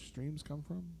live streams come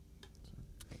from?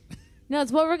 No,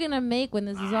 it's what we're going to make when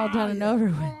this is all done and over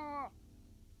with.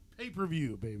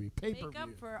 Pay-per-view, baby. Pay-per-view. Make up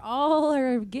for all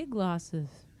our gig losses.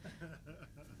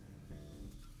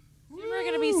 We're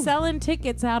going to be selling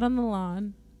tickets out on the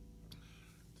lawn.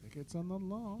 Tickets on the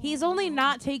lawn. He's only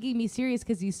not taking me serious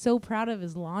because he's so proud of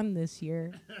his lawn this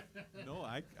year. No,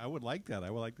 I would like that. I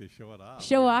would like to show it off.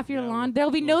 Show off your Yeah, lawn.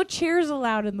 There'll be no chairs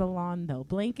allowed in the lawn, though.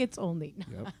 Blankets only.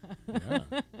 Yep. Yeah.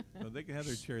 No, they can have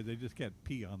their chairs. They just can't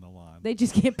pee on the lawn. They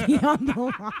just can't pee on the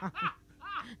lawn.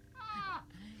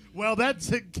 Well,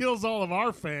 it kills all of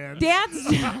our fans. Dad's.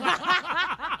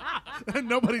 And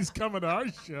nobody's coming to our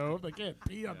show if they can't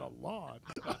pee on the lawn.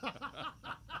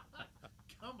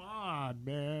 Come on,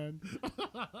 man.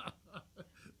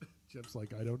 Jeff's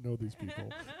like, I don't know these people.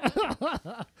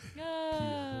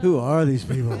 Who are these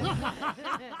people?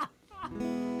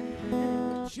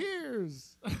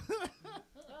 Cheers.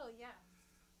 Oh, yeah.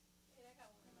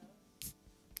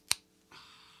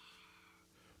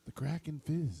 The crack and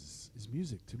fizz is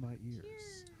music to my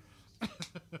ears.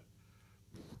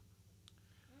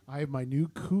 I have my new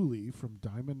Coulee from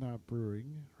Diamond Knot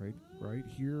Brewing right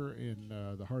here in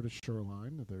the heart of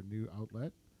Shoreline, their new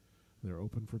outlet. They're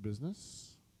open for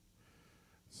business.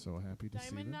 So happy to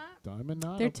see Diamond them. Knot? Diamond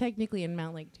Knot. They're technically in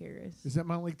Mount Lake Terrace. Is that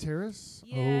Mount Lake Terrace?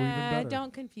 Yeah, oh, even better.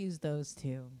 don't confuse those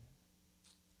two.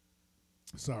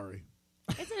 Sorry.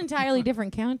 It's an entirely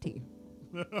different county.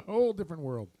 A whole different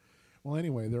world. Well,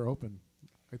 anyway, they're open.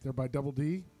 Right there by Double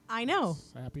D. I know.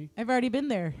 Happy. I've already been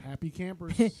there. Happy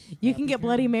campers. You can Happy get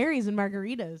Bloody campers. Marys and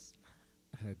margaritas.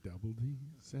 At Double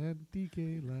D's at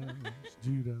DK Lounge,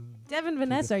 Judah. Devin,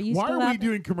 Vanessa, are you Why still are out we there?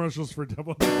 doing commercials for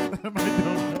Double D? I don't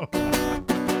know.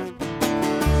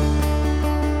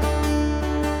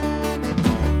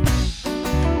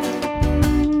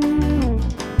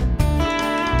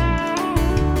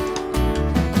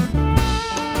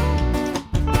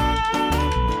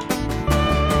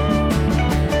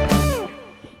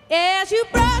 As you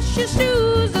brush your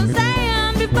shoes and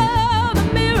stand before the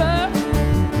mirror,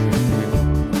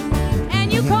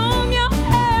 and you comb your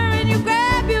hair and you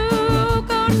grab your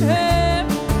coat hair,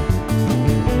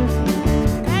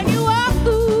 and you walk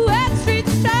through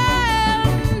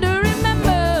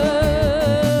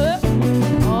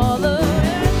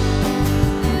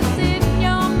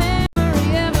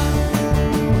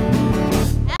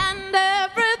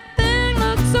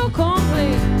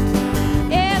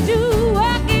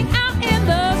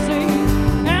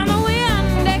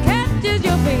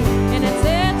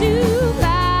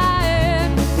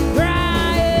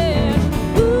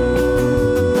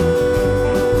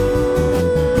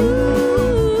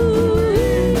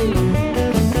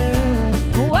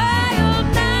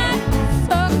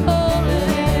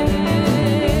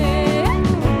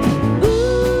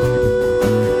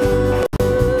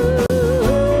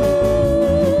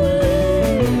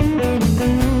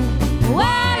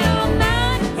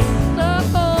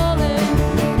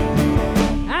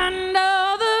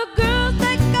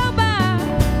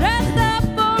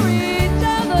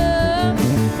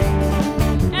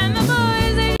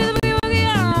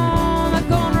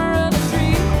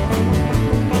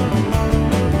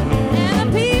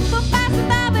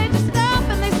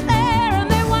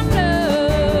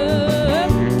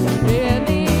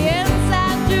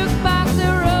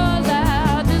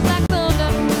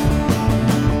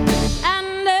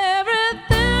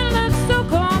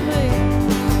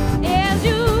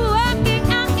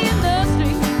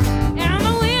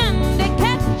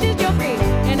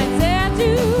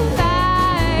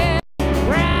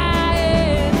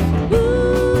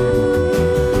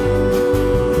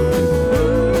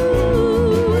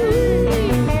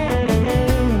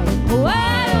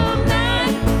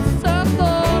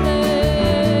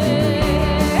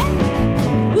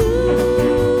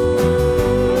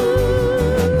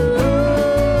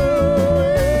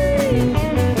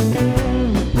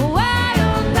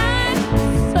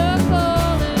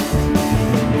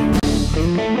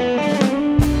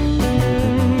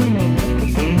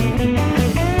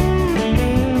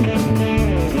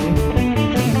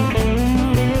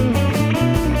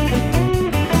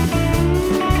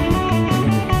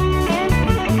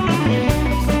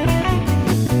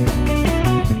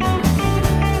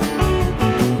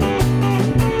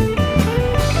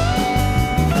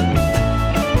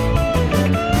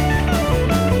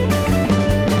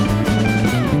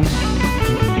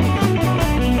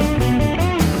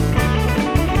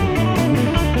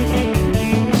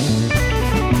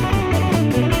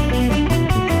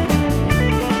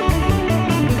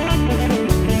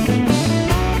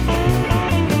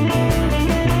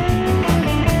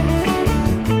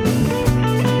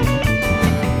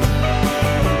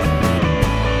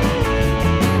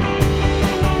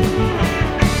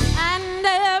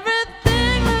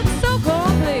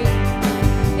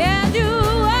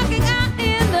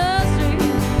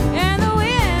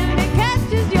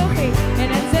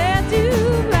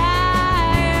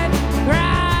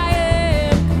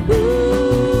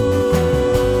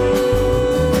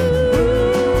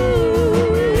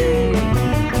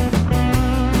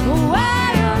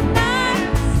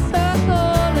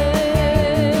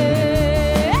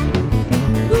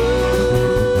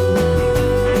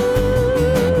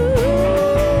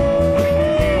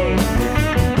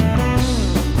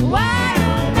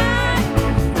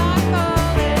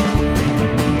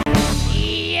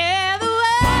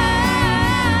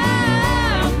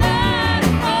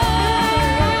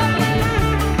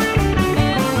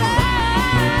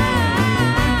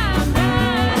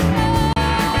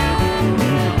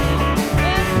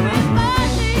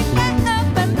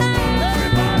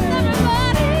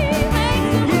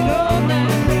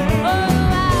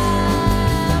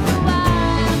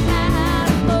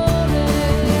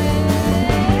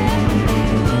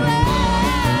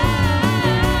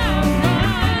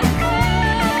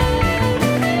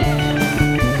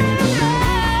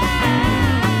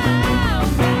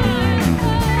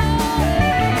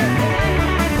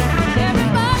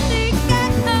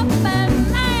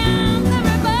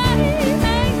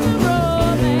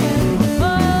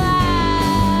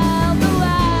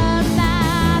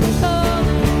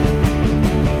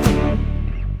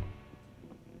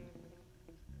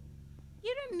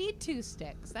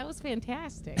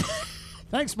fantastic.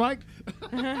 Thanks, Mike.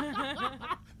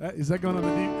 Is that going on the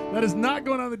DVD? That is not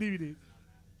going on the DVD.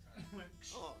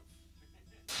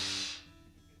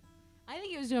 I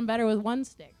think he was doing better with one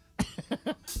stick.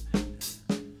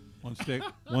 One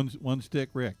stick,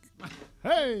 Rick.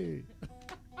 Hey!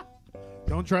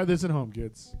 Don't try this at home,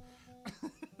 kids.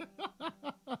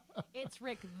 It's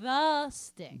Rick the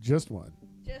Stick. Just one.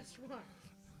 Just one.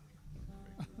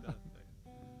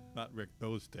 Not Rick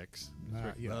those sticks.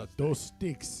 Rick Yeah, the those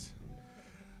sticks.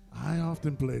 I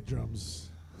often play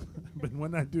drums, but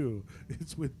when I do,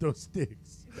 it's with those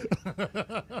sticks.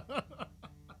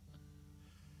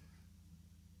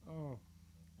 Oh.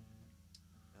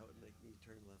 That would make me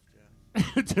turn left,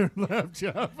 Jeff. Turn left,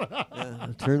 Jeff.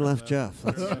 Yeah, turn left, Jeff.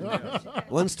 That's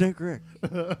one stick, Rick.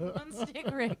 One stick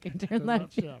Rick and turn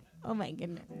left. Jeff. Oh my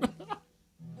goodness.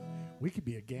 We could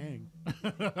be a gang.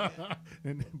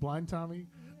 And Blind Tommy.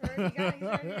 He's already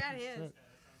got his.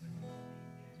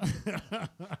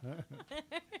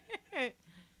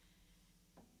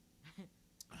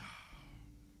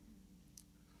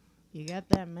 You got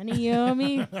that money, you owe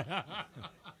me?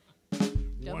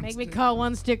 Don't make me call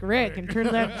one stick Rick and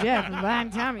turn left Jeff and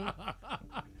Blind Tommy.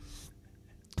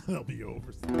 They'll be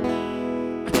over.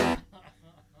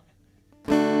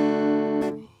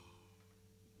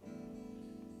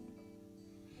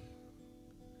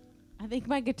 I think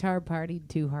my guitar partied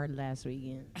too hard last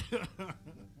weekend. No, I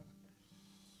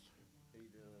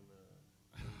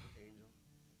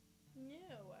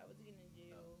was going to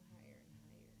do higher and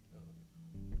higher.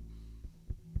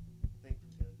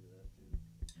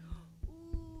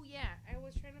 Ooh, yeah. I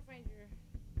was trying to find your...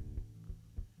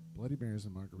 Bloody Marys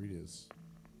and margaritas.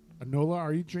 Nola,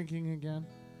 are you drinking again?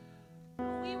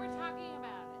 We were talking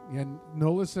about it. Yeah,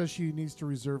 Nola says she needs to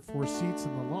reserve 4 seats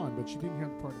in the lawn, but she didn't hear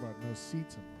the part about no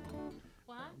seats in the lawn.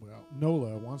 What? Well,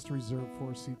 Nola wants to reserve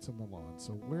 4 seats in the lawn.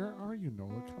 So where are you,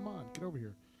 Nola? Come on, get over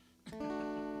here.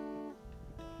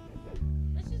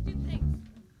 Let's just do things.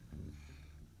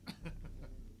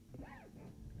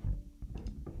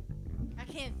 I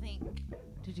can't think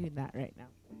to do that right now.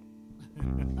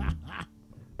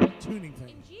 Tuning thing.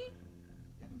 In G?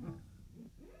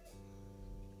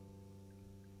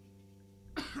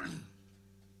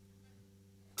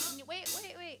 Wait.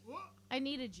 I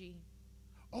need a G.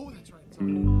 Oh, that's right.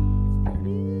 Sorry.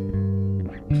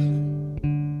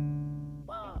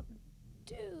 One,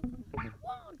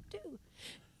 two.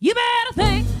 You better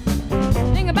think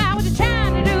about what you're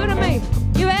trying to do to me.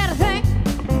 You better think,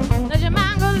 let your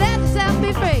mind go, let yourself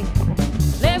be free.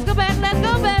 Let's go back,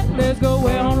 let's go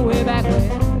way on the way back way.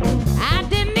 I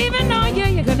didn't even know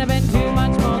you couldn't have been too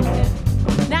much more than that.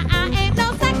 Now I ain't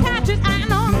no psychiatrist, I ain't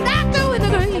no doctor with a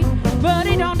degree, but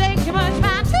it don't take too much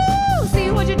mind to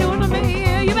see what you're doing to me.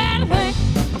 You better think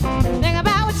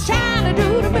about what you're trying to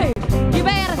do to me. You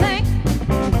better think,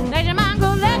 let your mind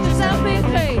go, let yourself be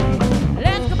free.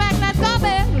 Let's go back, let's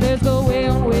go way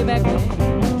on the way back way.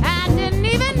 I didn't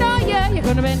even know you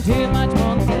couldn't have been too much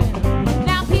more than that.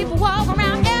 Now people walk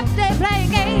around every day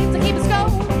playing games to keep us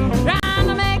going, trying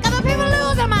to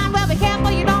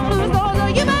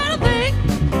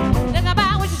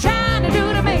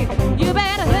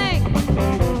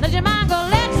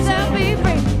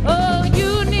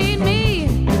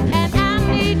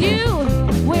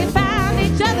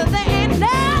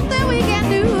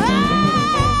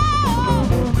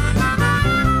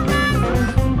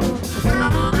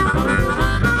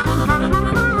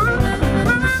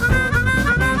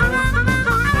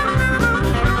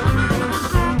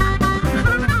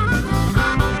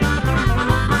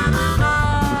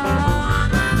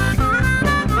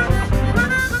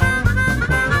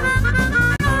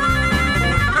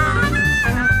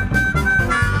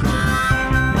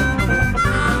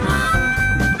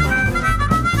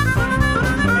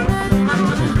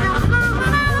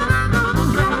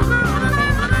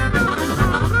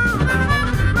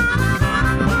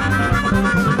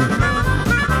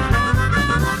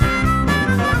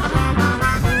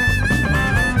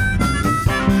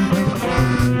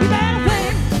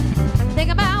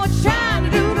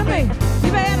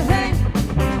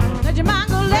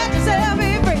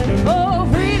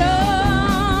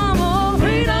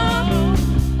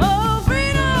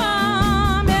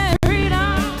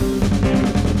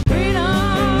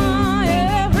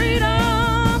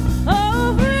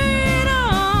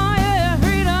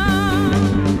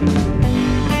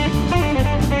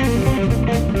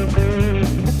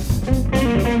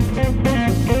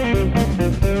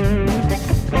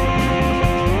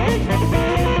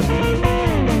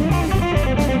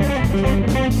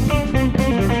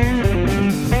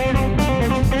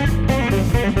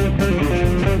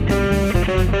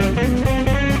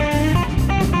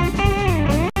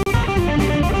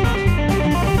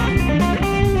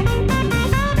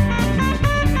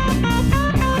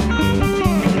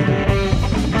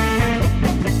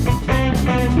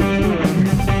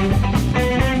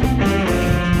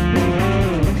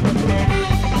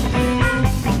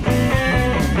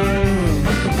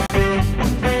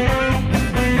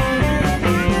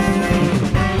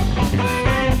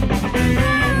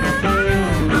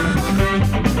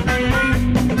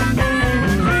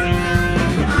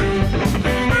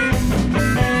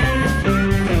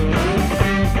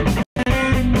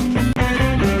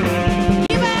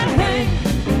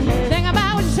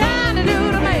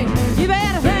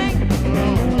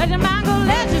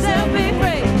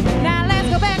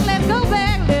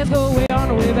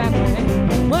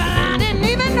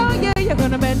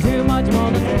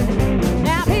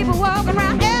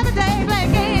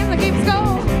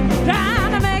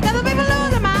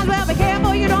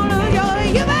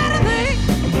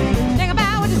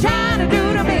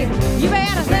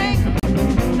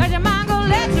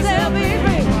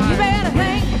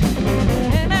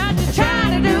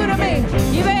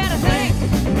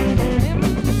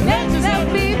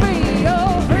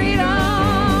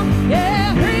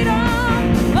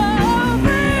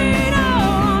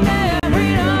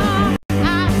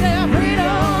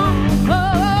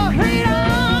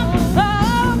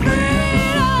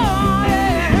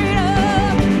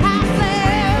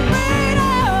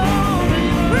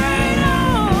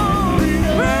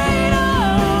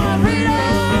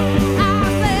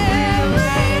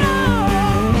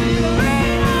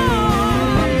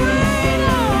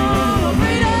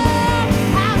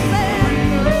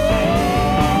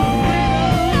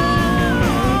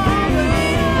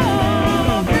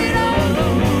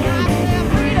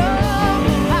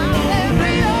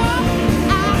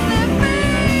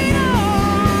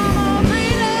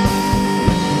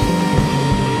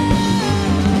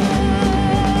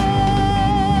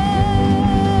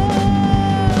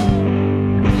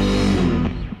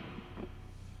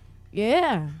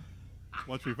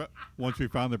Once we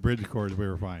found the bridge chords, we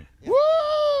were fine.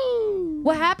 Woo!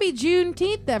 Well, happy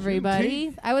Juneteenth, everybody.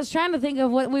 Juneteenth. I was trying to think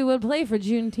of what we would play for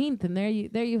Juneteenth, and there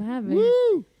you have it.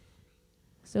 Woo!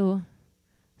 So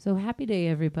happy day,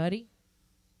 everybody.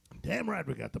 Damn right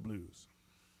we got the blues.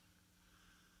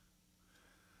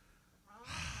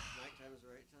 Nighttime is the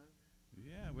right time?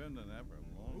 Yeah, we haven't done that for a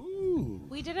long time. Ooh.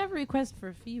 We did have a request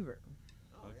for Fever.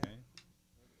 Okay.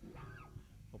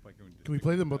 Hope I can. Can we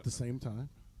play them both at the same time?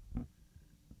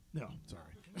 No, sorry.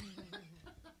 They're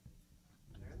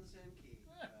in the same key.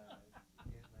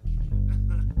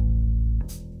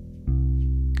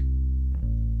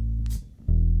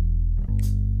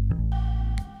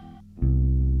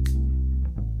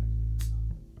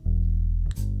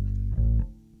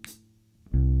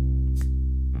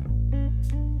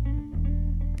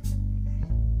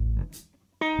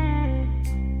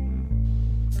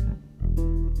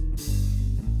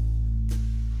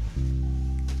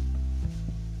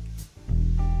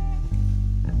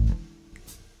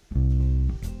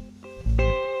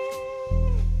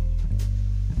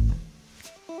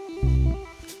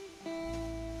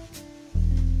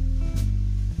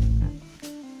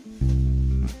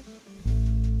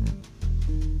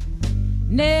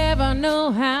 Never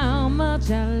know how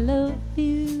much I love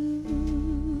you.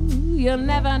 You'll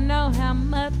never know how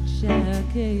much I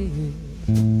care.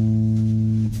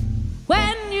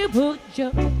 When you put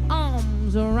your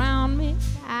arms around me,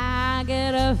 I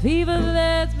get a fever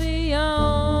that's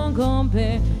beyond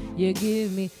compare. You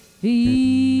give me fever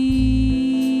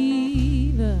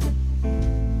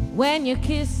when you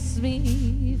kiss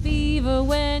me, fever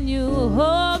when you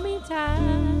hold me tight,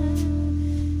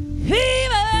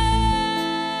 fever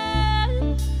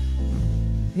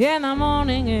in the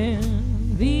morning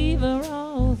and fever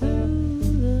all through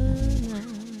the night.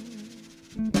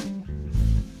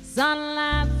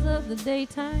 Sunlights of the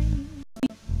daytime,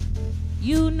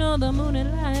 you know the moon it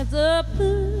lights up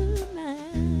the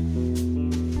night.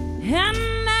 And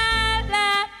I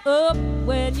light up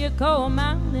when you call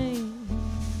my name,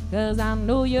 'cause I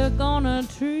know you're gonna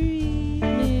treat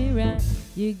me right.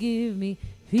 You give me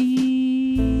fever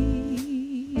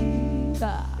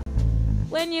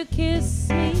when you kiss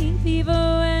me,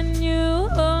 fever when you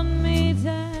hold me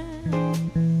tight,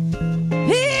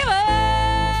 fever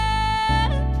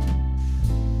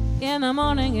in the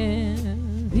morning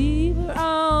and fever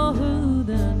all through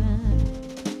the night.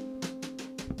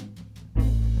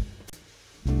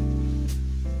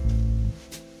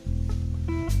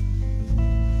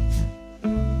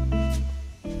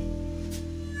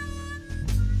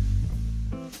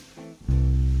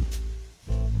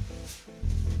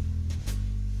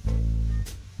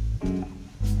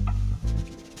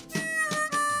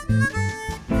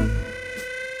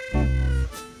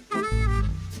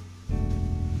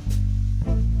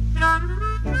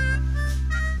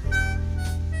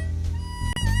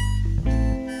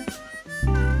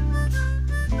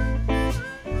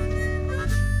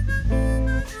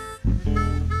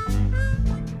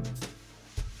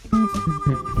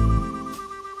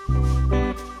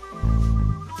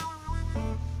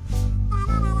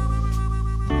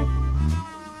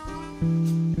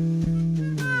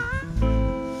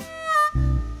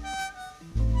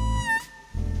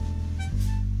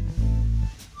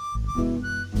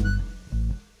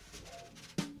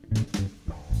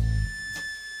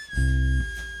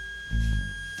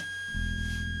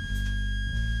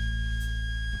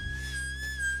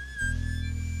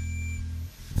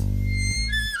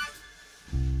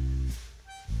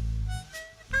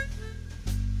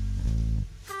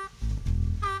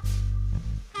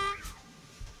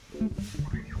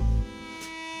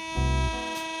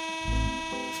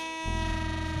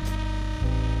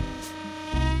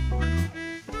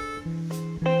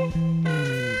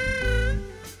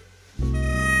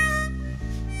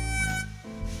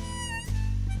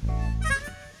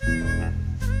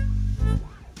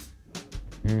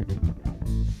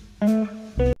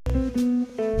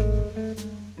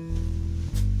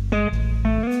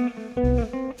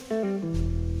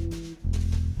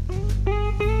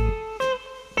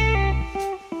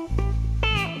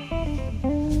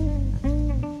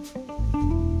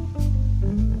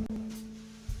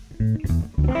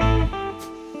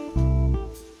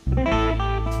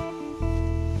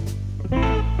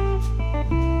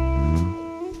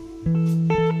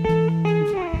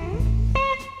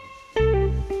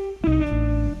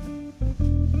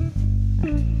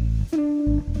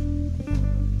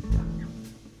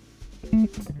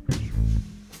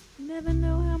 Never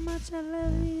know how much I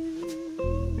love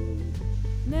you.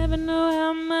 Never know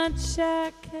how much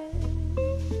I care.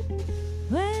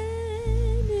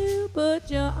 When you put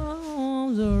your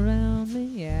arms around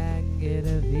me, I get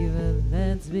a fever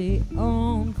that's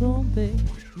beyond compare.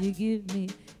 You give me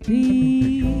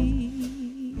fever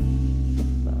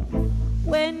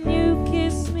when you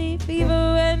kiss me,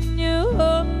 fever when you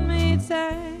hold me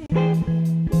tight,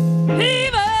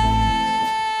 fever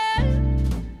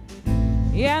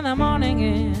in the morning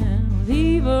and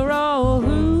fever all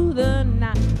through the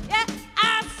night. Yeah,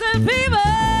 I said fever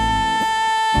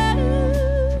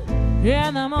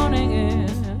in the morning and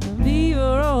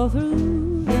fever all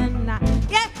through the night.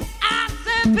 Yeah, I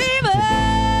said fever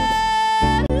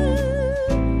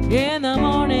in the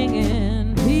morning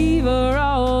and fever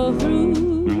all through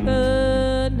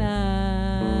the night.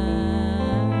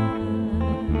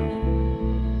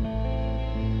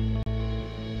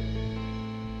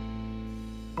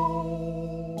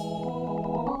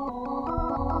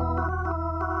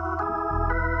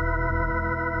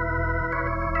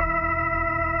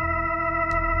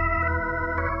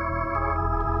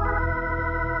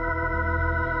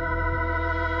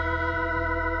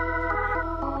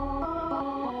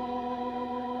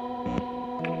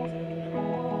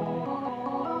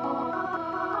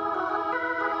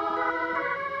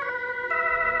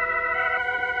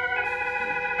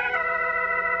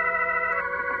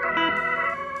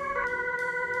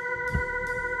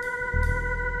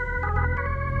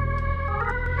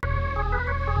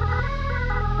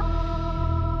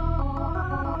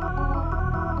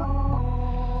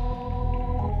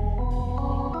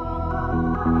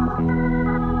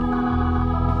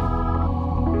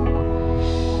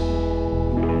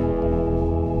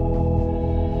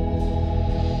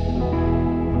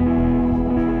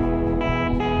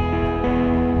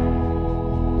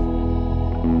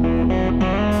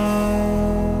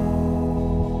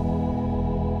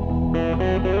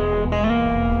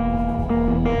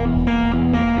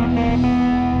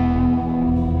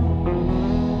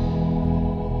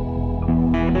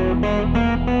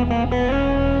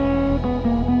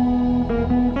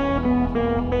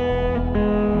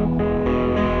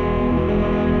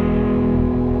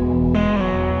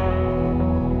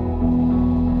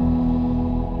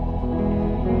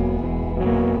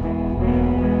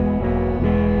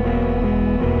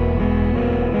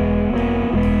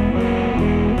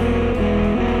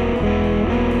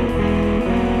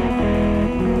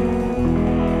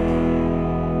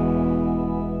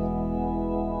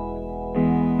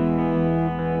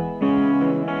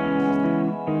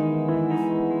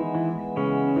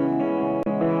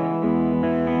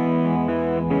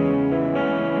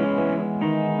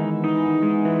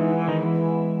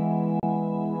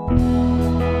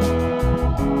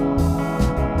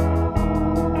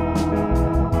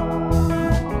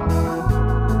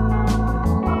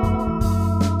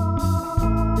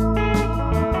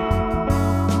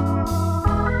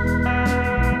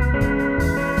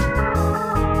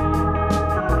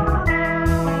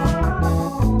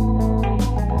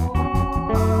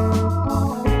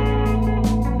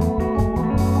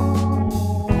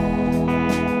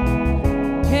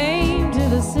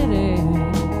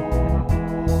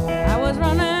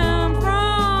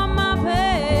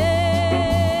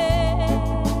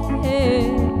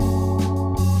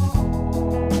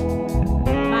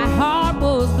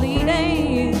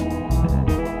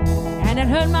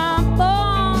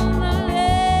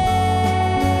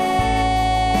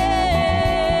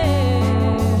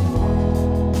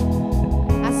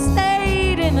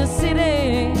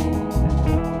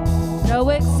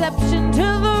 Exception to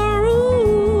the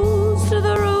rules, to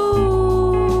the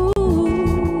rules.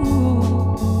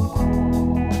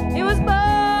 He was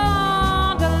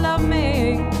born to love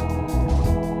me,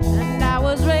 and I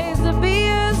was raised to be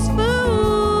his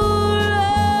fool,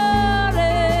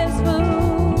 his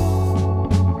fool.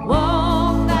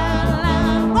 Walk that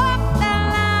line, walk that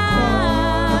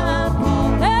line,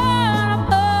 and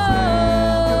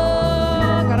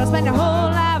gonna spend your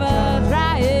whole life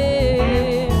trying.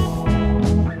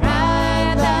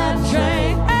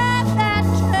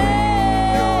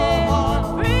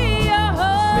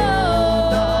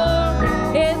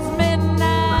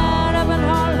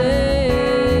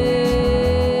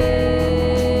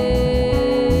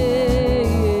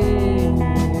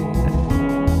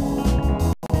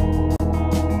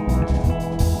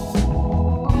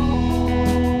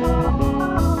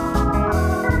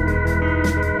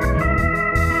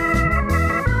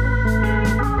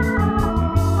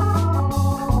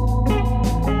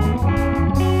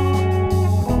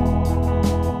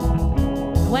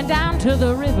 Went down to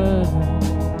the river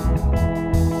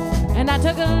and I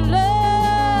took a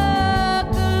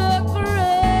look around.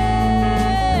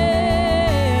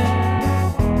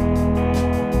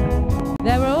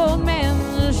 There were old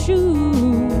men's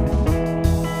shoes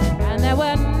and there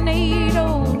were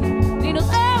needles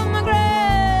on the ground.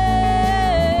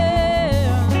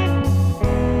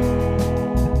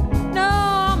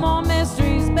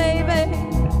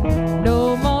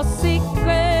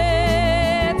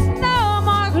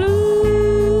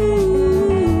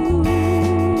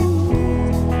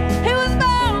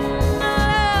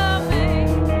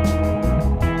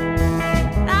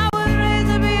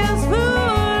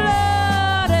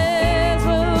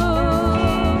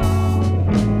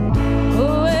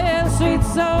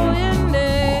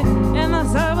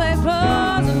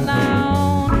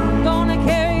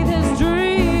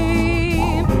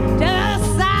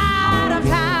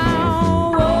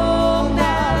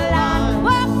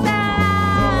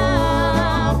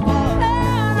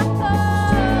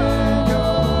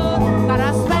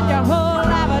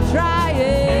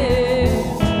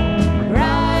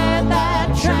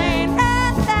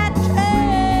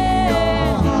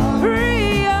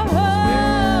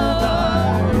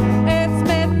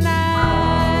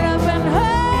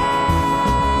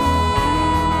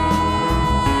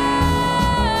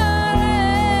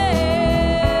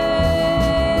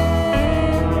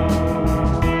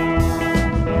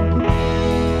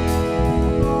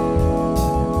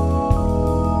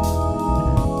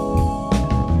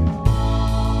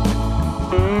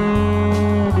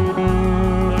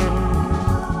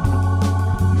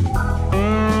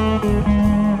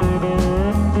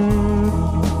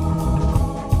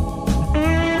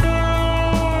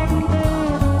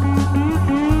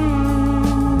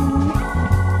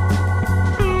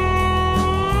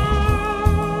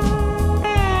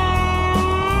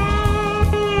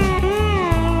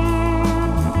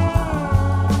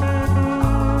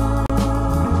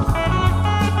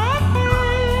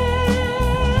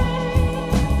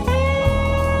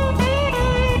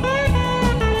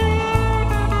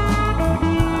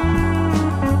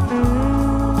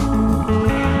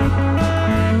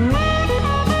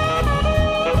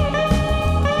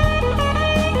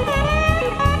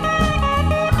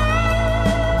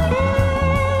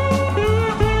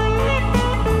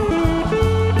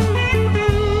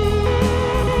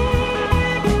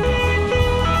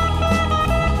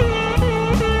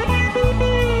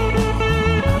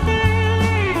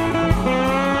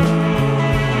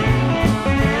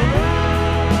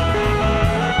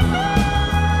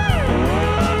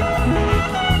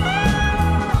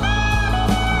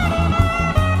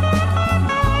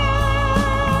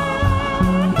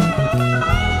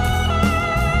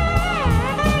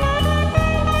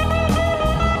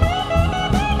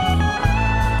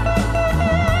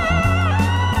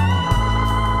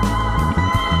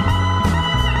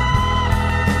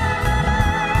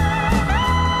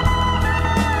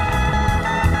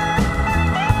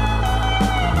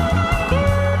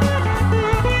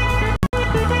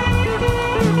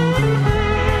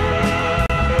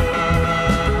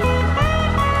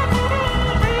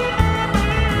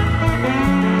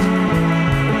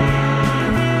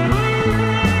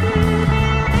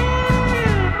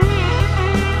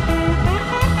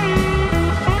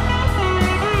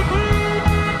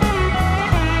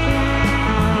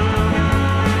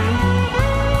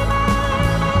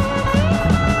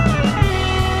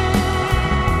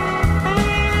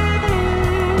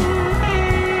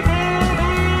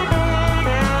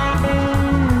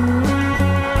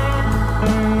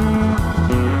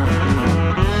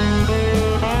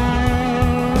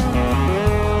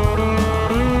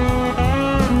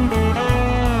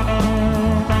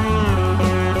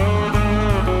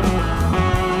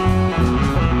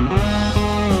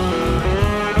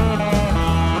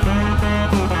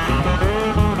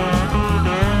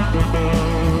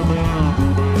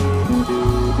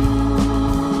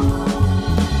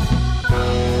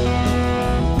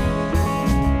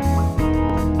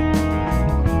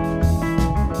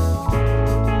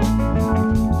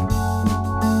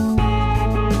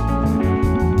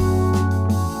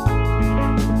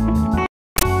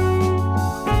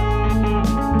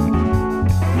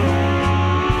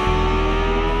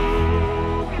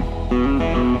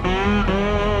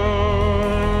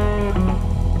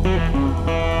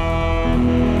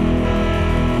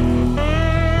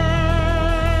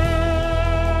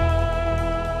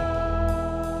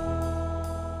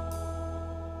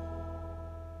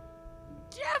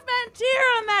 volunteer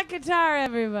on that guitar,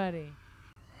 everybody.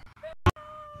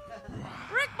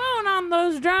 Rick Bowen on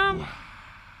those drums.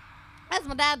 That's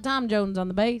my dad, Tom Jones, on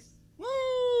the bass.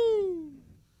 Woo!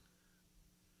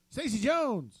 Stacy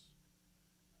Jones.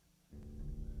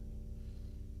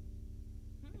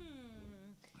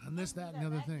 And this, that, and the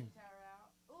other thing.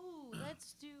 Ooh,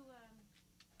 let's do...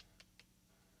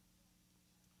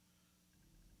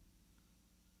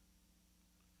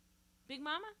 Big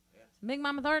Mama? Yeah. Big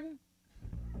Mama Thornton?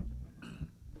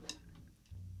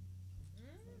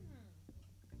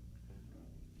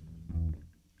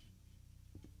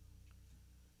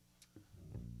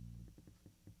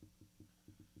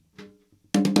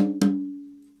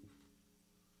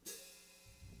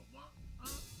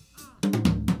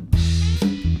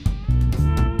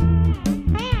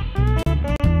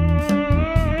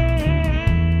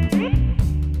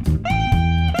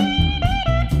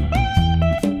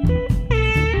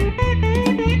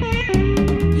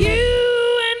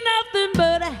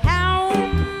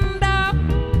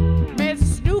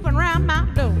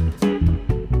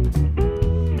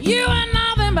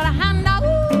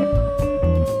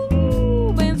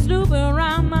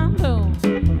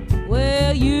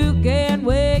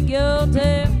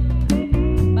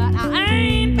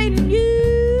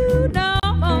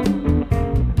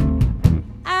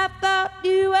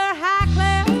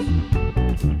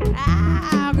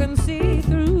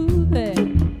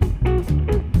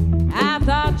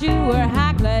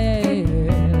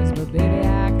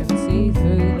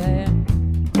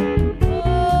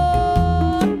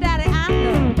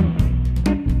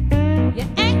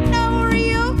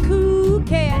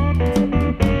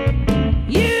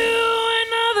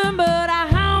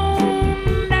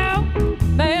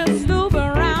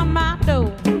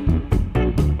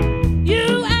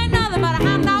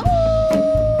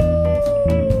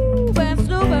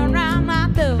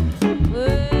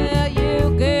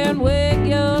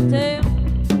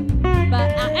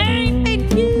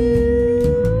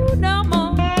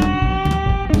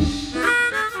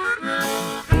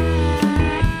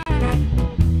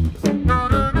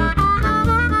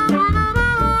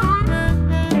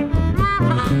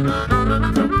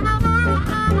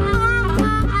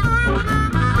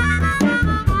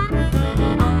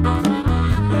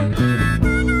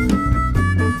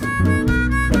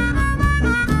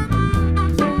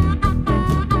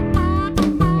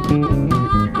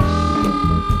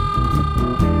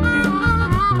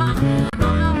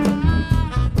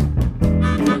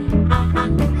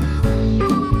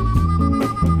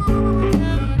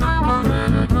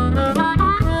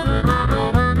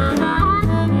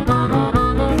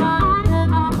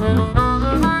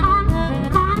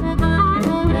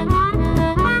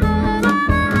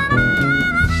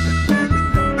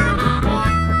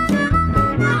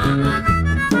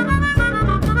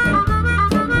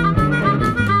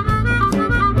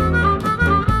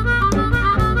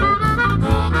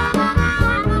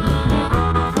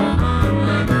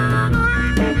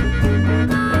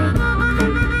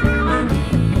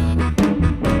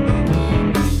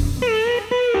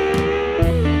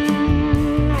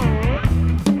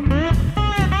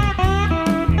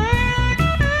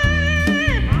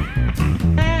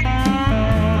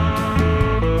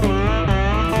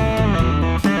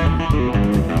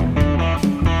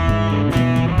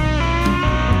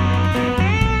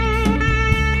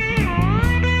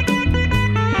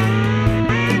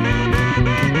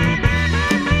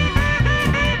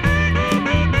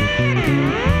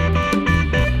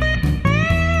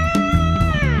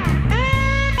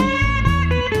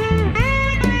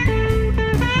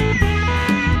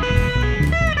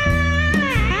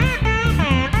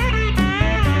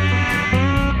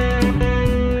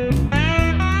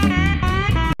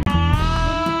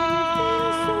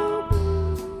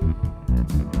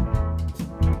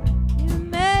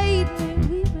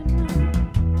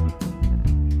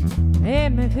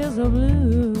 feel so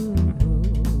blue.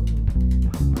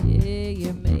 Yeah,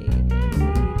 you made me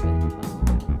weeping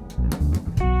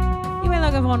bone. You ain't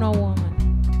looking for no woman.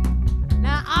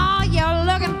 Now all you're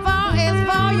looking for is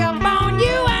for your bone.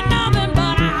 You ain't nothing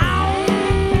but a hound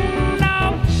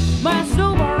dog, but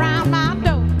snoop around my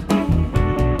door.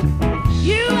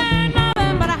 You ain't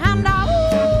nothing but a hound dog,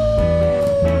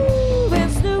 been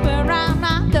snooping around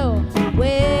my door.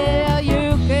 Well,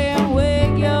 you can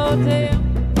wag your tail.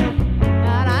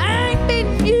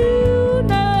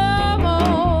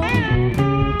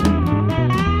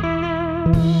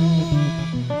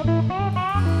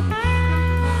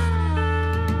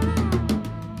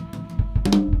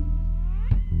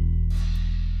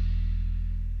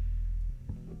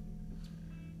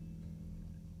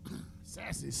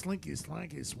 Sassy, slinky,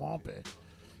 slanky, swampy.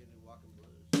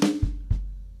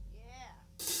 Yeah.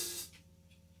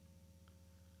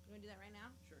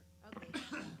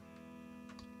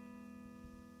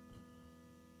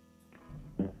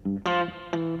 Woke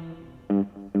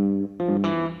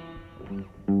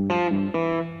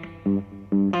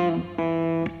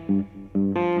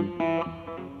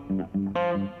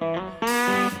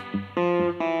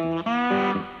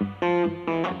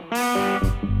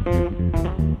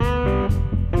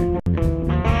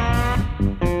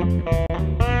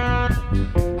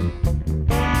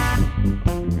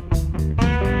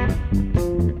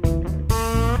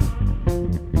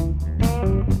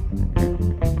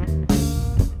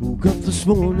up this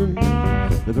morning,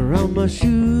 look around my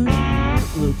shoes.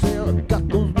 Look, say I got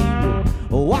those blues,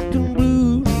 walking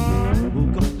blues.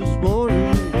 Woke up this morning.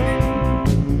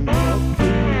 I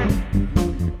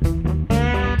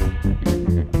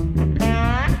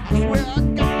swear I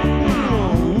got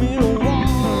me a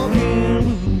walking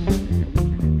blues.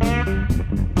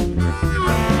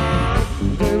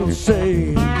 They don't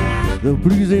say the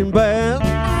blues ain't bad.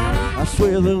 I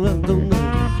swear they're not the best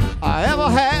I ever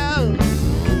had.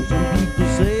 Some people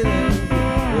say that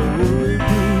the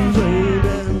blues ain't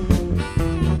bad.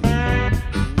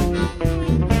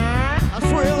 I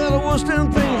swear they're the worst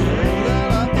damn things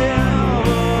that I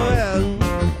ever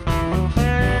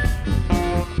had.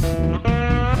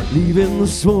 Leaving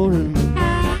this morning,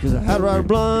 'cause I had right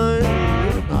blind.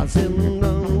 I said,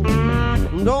 no,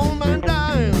 don't mind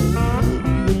dying.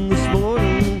 Leaving this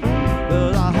morning,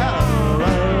 'cause I had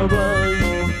right blind.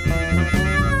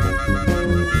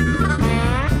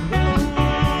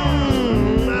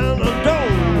 And I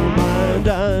don't mind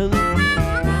dying.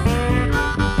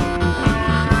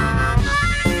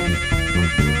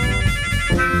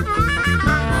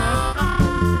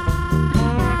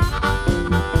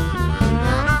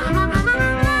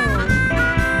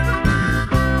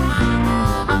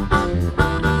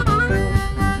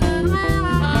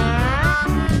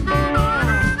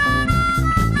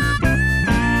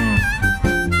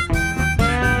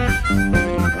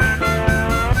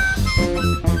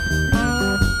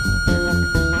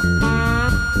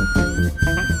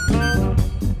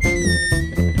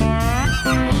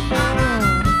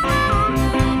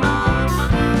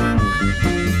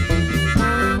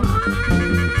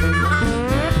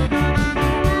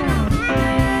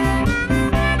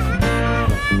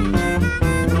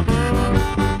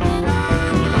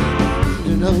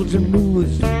 Intelligent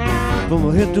moves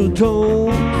from head to toe,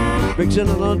 mixing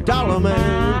on a dollar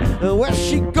man, and where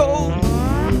she goes,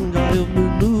 I'll be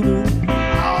moving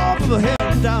all from her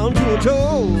head down to her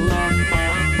toes.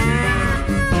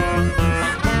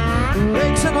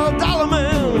 Mixing on a dollar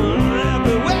man,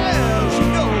 everywhere she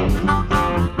goes.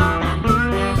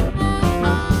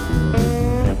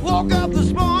 Woke up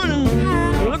this morning,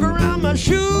 look around my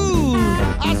shoes.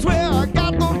 I swear I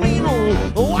got those mean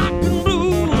old walking blues.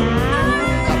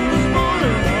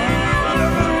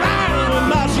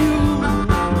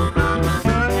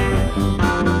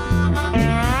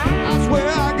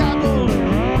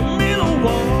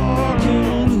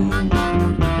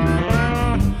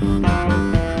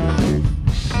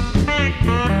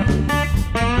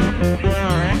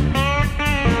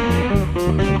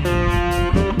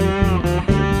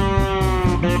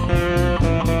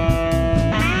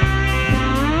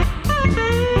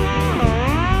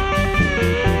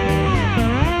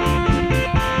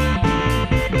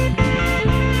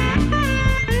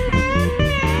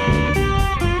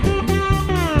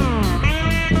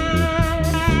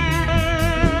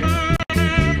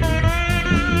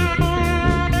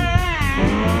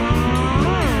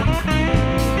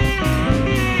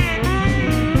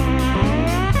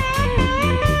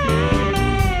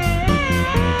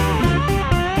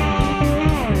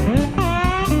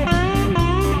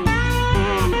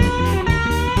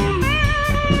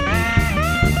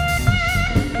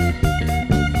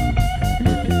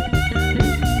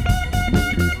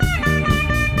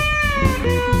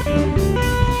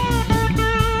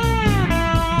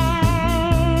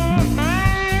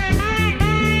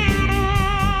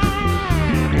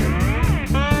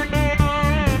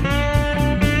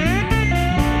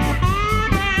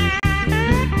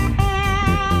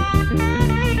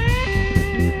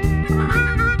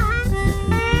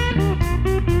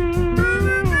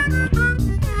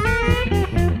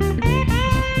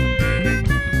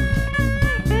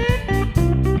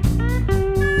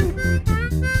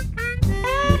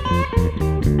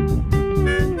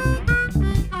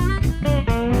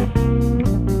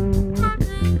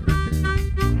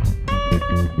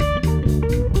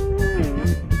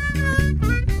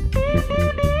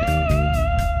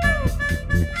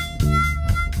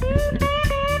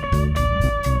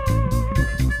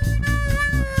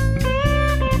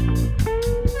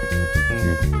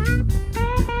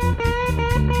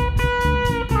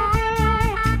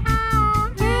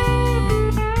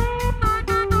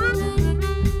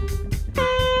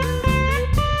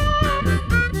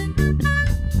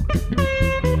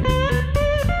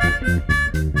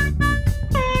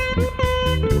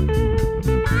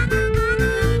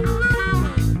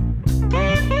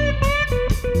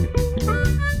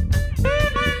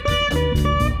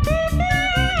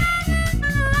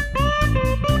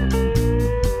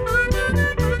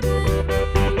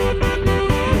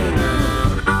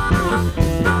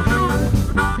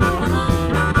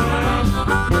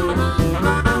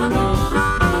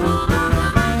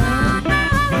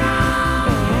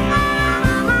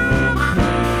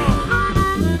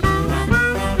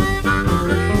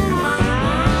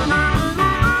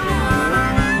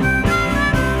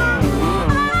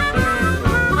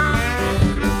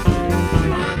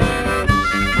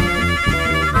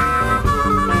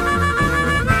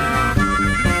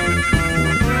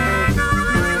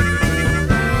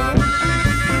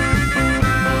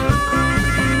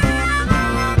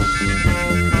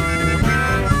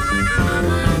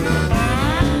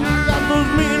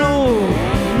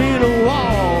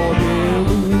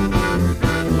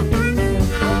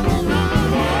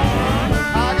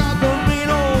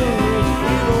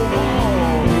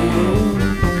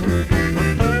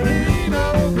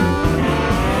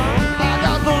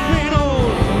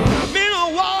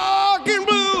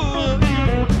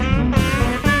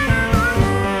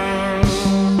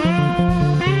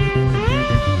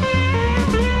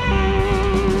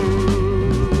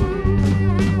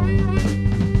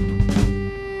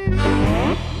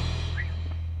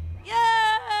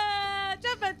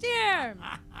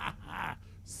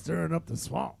 Stirring up the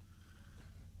swamp.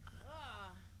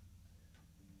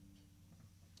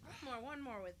 One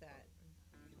more with that.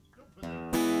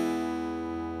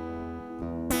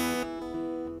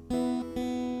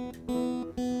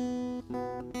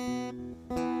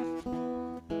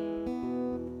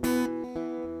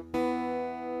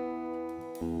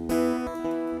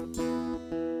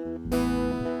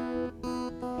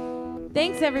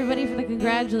 Thanks everybody for the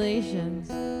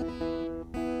congratulations.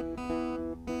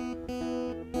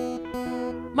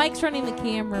 Mike's running the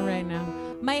camera right now.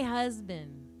 My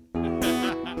husband.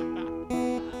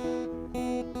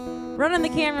 Running the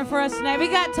camera for us tonight. We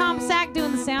got Tom Sack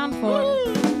doing the sound for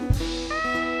us.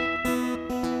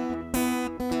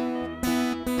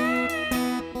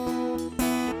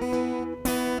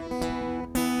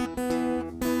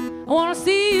 I wanna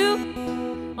see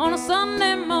you on a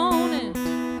Sunday morning.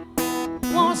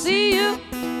 I wanna see you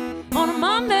on a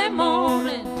Monday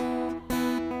morning.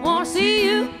 I wanna see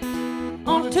you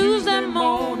on a Tuesday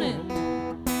morning.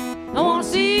 I wanna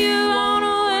see you on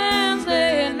a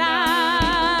Wednesday night.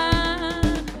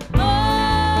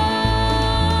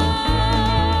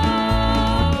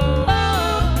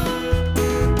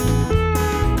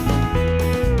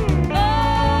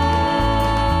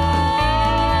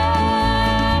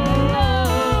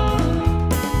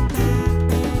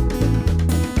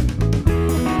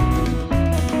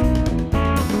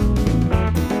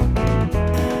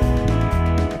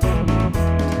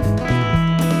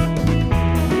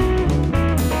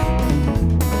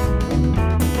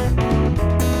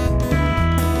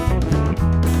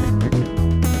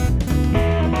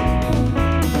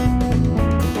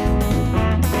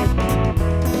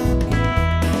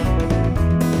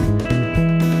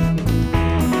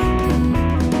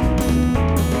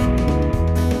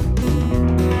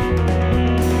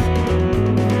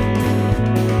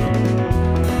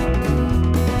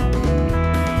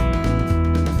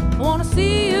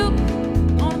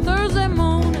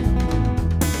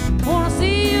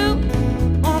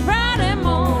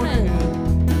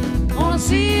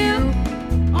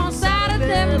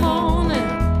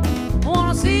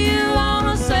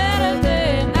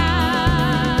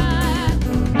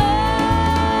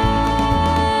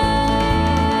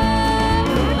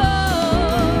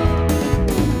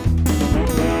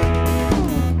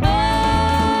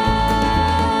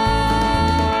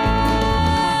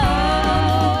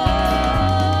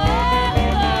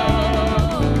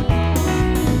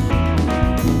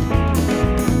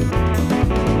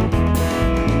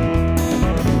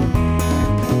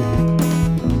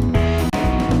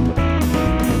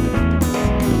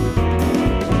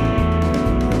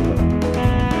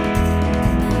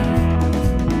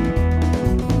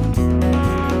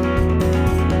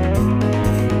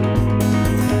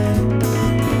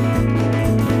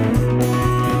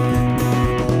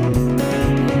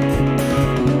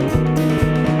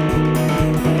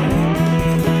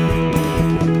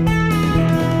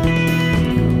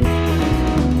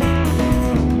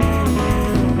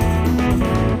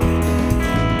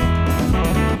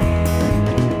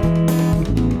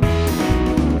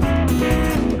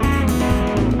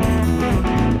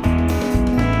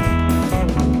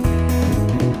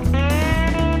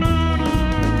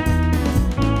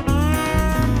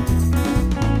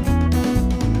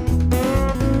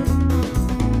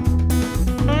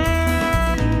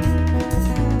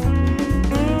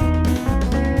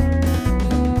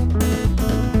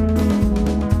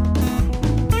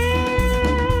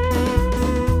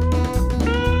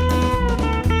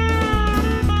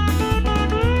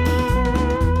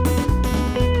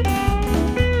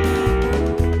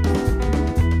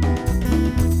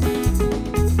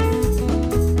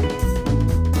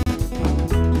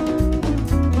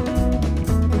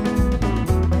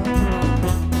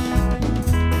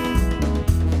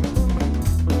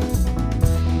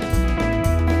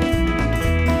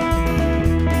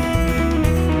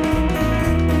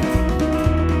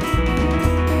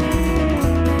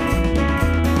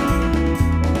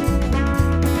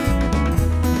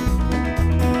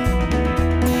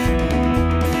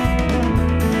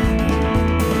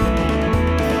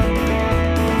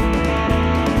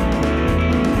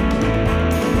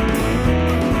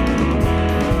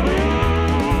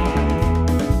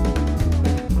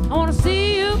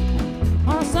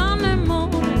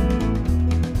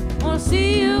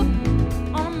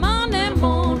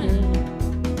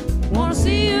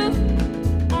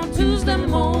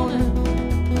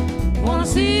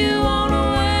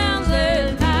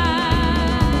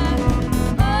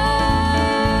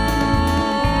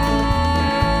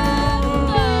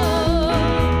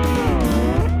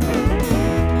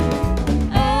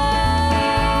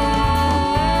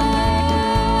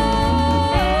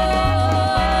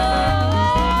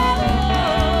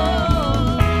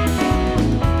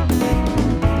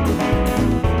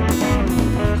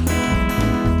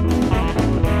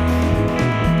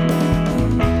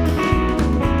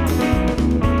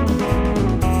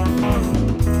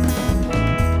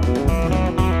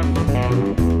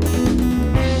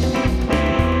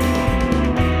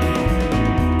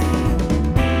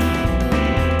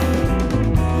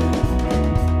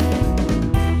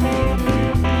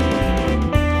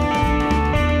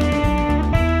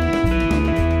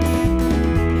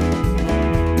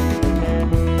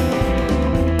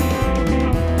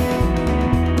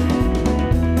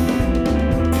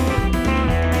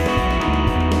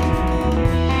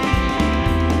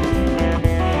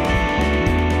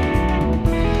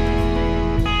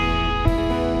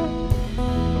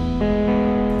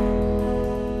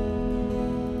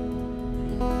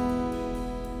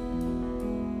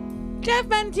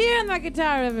 cheer on that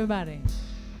guitar, everybody.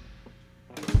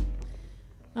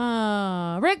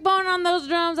 Rick Bone on those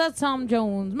drums. That's Tom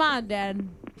Jones, my dad.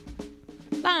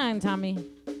 Fine, Tommy.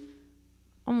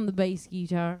 On the bass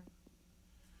guitar.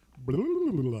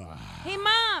 Hey,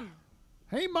 Mom.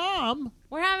 Hey, Mom.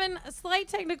 We're having slight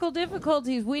technical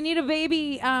difficulties. We need a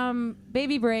baby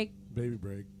break. Baby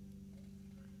break.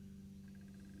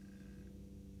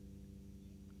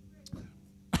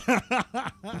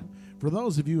 For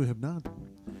those of you who have not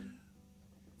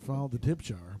followed the tip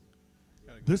jar,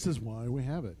 this is why we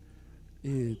have it.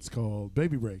 It's called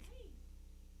Baby Break.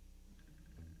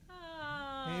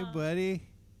 Hey, buddy.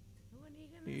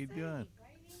 How you doing?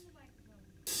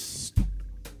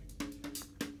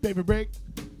 Baby Break.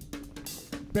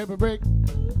 Baby Break.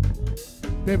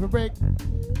 Baby Break.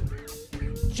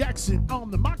 Jackson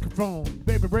on the microphone.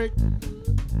 Baby Break.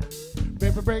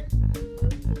 Baby Break.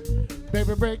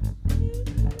 Baby Break.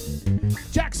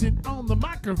 Jackson on the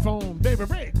microphone. Baby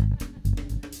Break.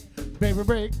 Baby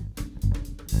Break.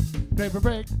 Baby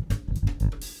Break.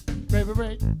 Baby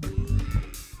Break.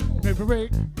 Baby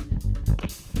Break.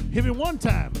 Hit me one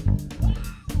time.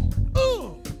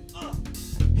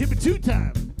 Hit me two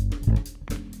times.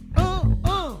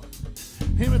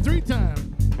 Hit me three times.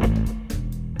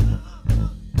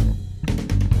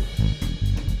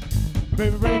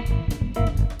 Baby break.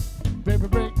 Baby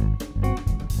break.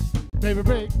 Baby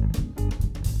break.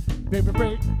 Baby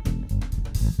break.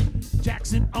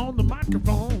 Jackson on the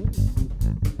microphone.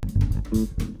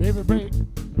 Baby break.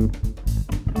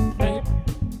 Babe.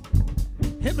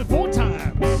 Hit me four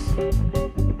times.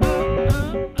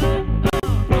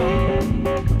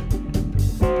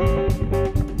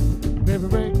 Baby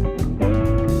break.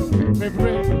 Baby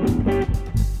break.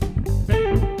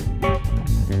 Baby.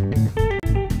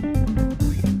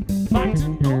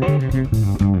 Fighting on.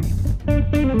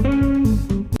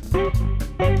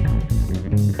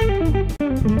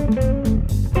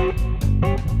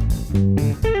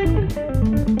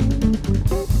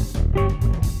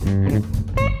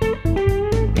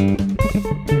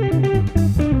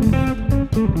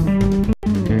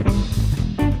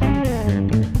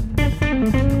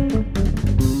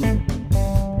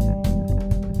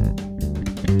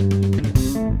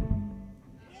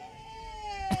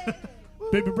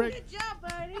 Baby break. Good job,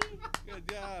 buddy. Good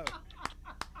job.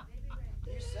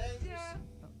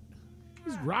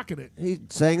 He's rocking it. He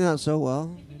sang that so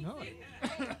well. I know it.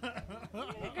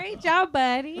 Great job,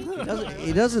 buddy.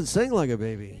 He doesn't sing like a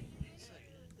baby.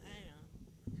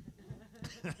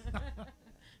 He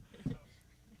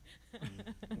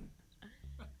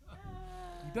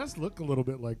does look a little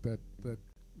bit like that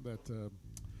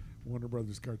Warner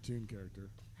Brothers cartoon character.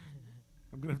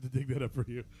 I'm gonna have to dig that up for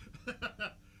you.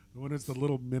 When it's the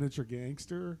little miniature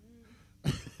gangster. I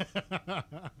don't know.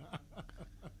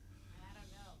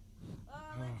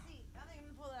 Let's see. I think I'm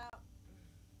gonna pull it out.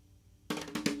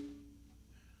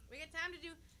 We got time to do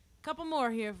a couple more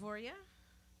here for you.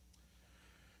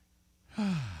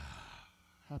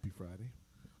 Happy Friday.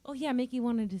 Oh yeah, Mickey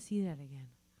wanted to see that again.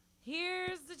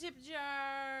 Here's the tip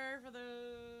jar for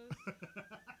those.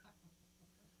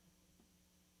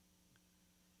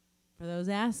 For those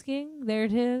asking, there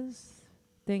it is.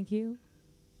 Thank you.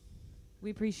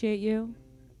 We appreciate you.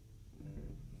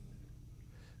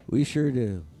 We sure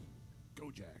do. Go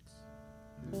Jacks.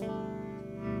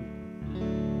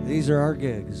 These are our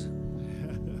gigs.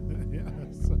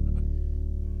 Yes.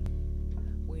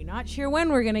 We're not sure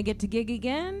when we're going to get to gig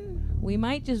again. We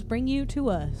might just bring you to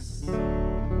us.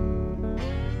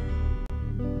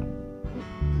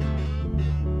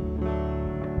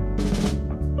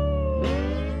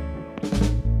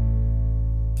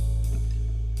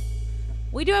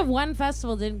 We do have one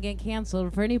festival that didn't get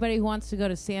canceled. For anybody who wants to go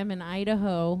to Salmon,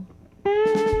 Idaho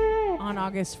on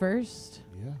August 1st.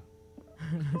 Yeah.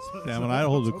 Salmon,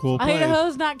 Idaho's a cool place.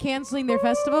 Idaho's not canceling their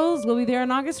festivals. We'll be there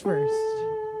on August 1st.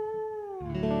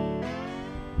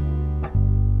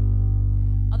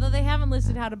 Although they haven't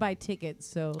listed how to buy tickets,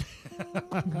 so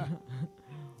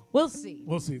we'll see.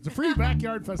 We'll see. It's a free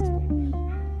backyard festival.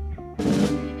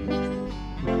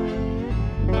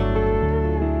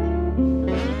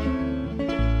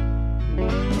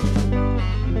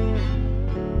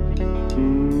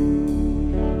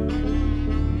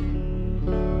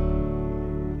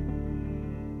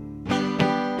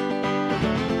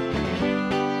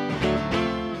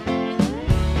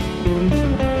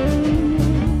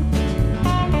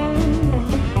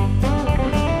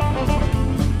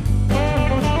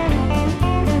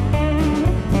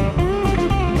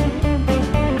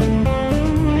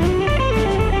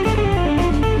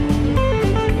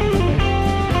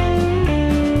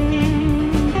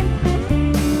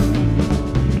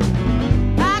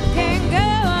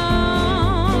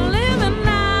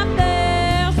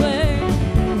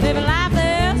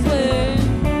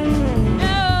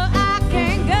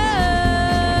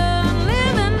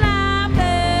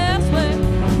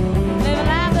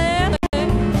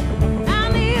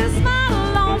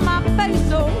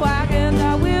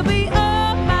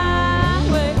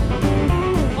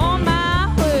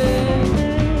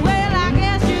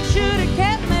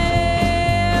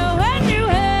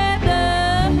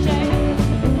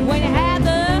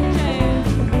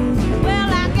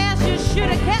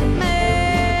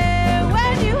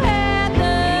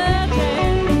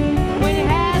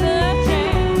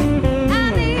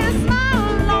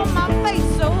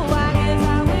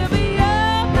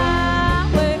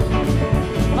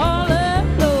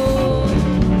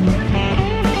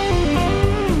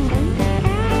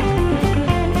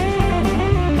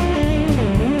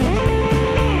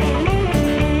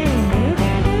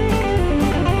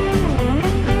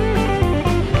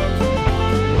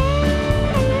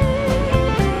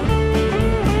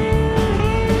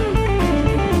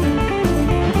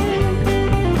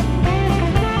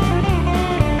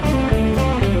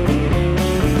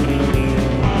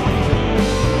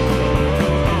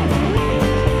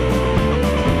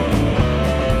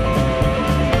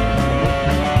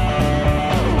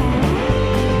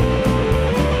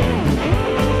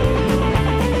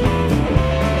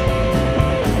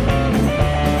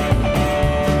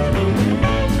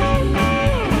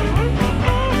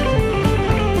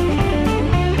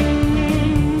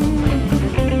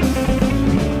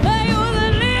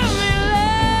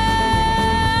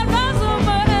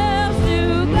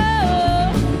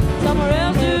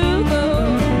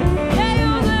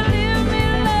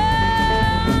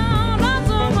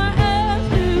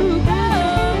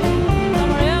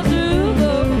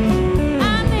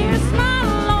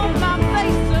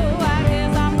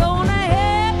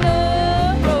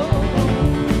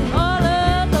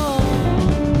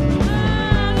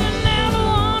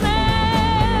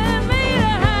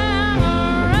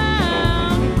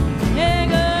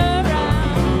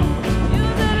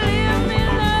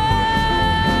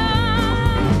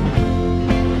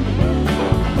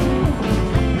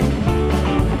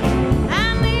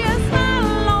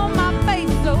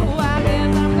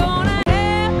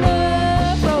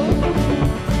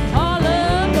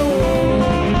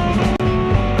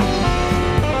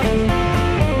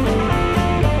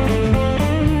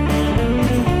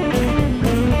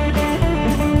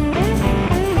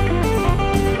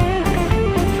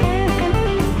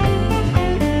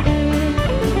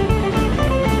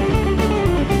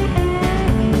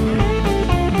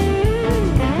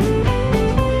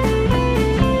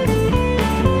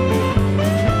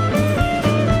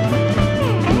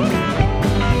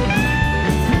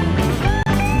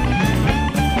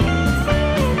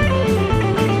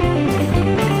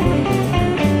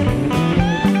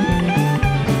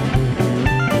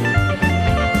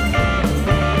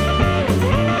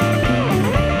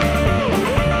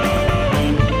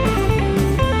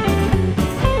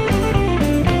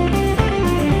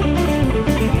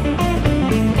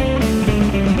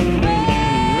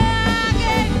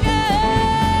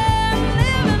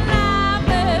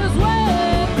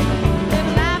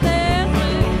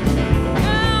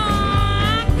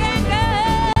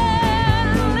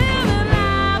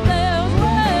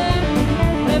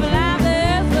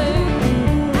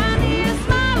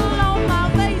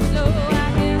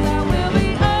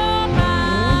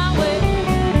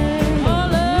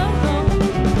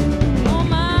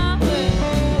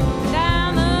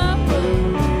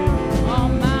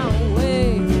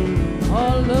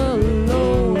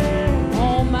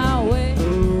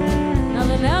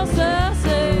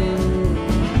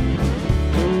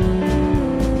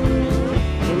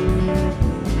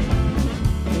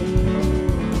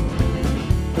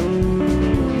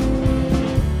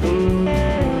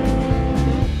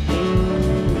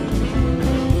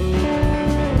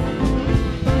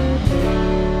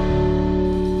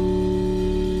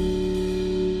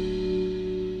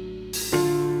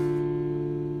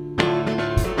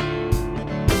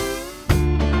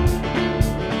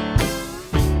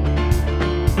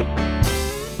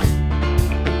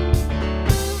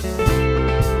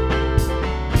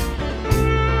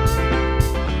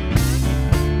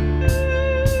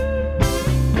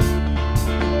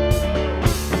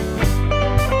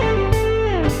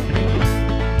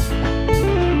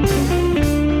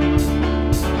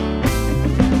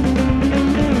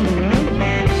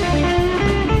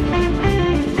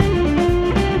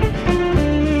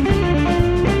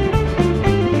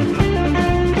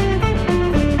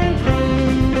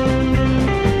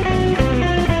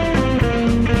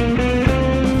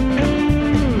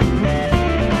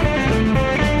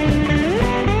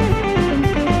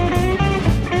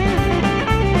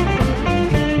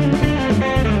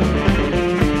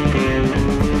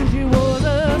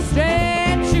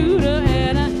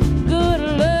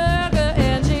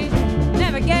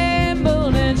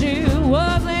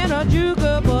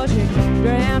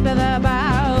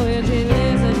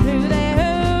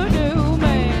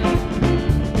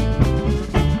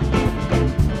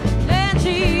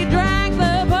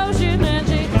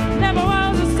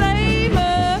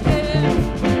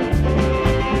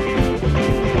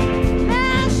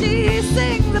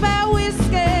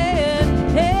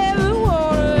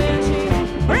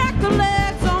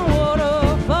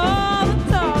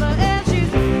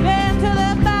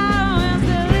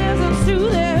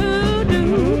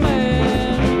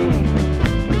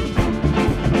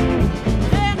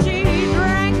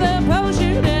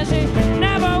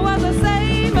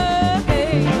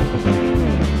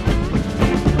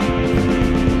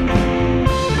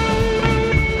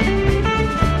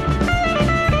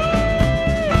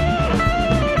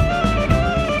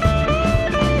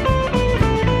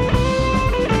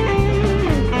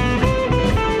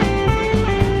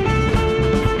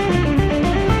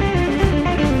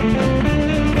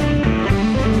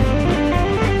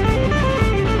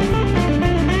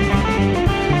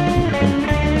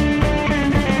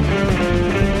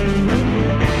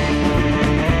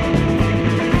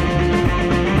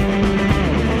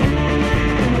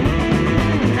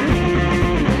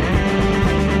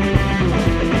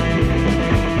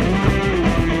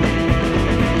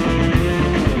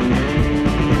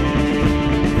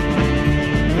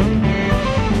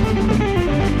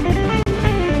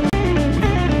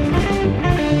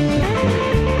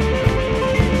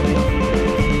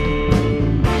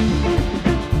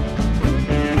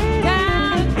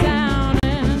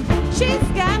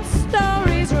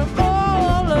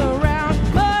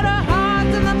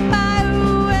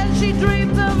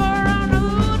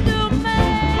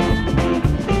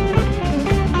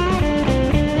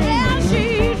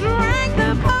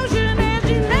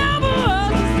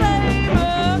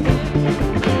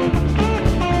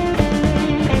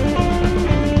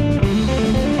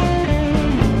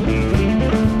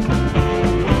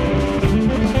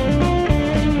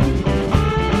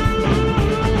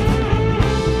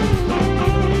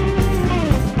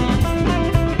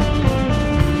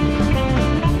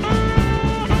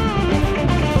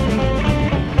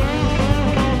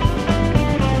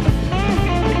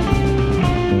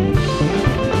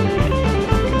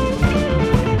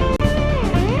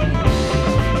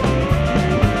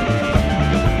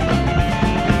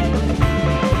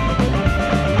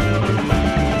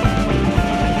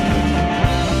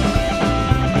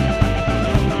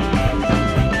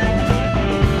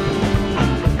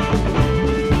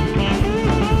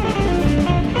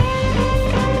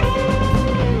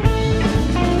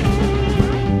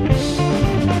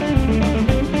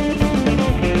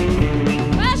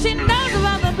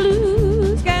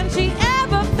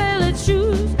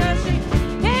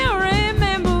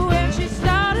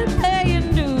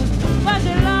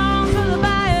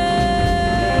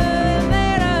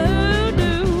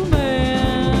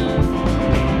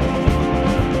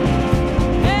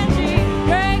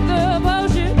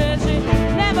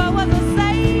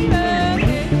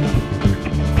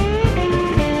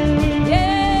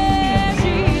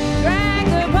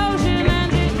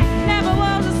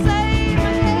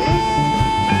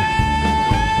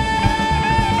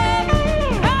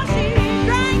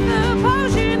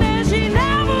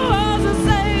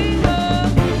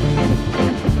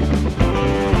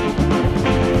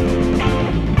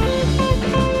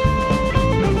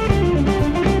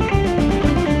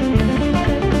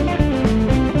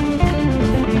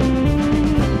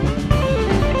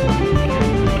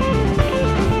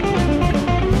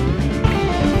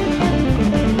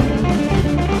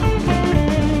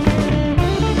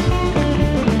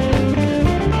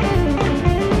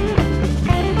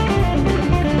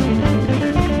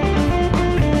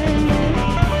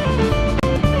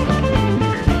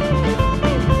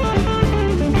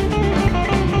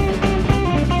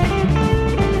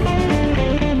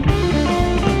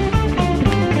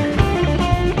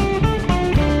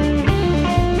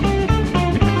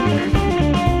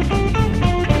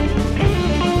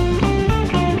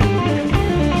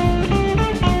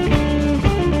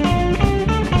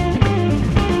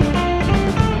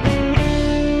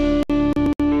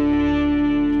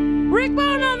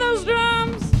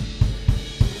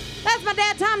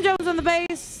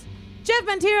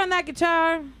 And here on that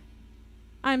guitar,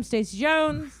 I'm Stacy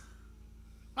Jones.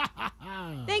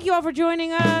 Thank you all for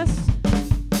joining us.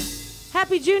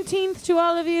 Happy Juneteenth to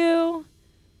all of you.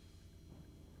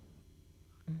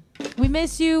 We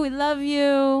miss you. We love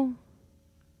you.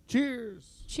 Cheers.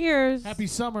 Cheers. Happy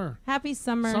summer. Happy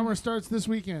summer. Summer starts this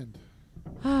weekend.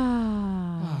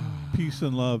 Peace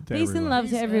and love to Peace everyone. and love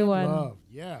Peace to and everyone. love.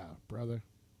 Yeah, brother.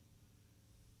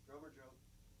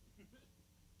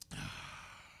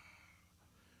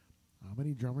 How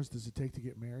many drummers does it take to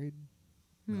get married?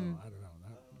 No, I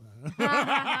don't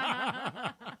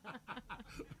know.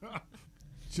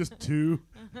 Just two.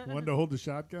 One to hold the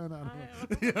shotgun. I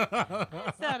don't know.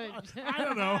 I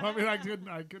don't know. I mean, I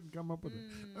couldn't come up with it.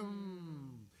 You're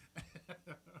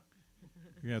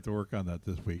gonna have to work on that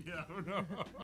this week. Yeah, I don't know.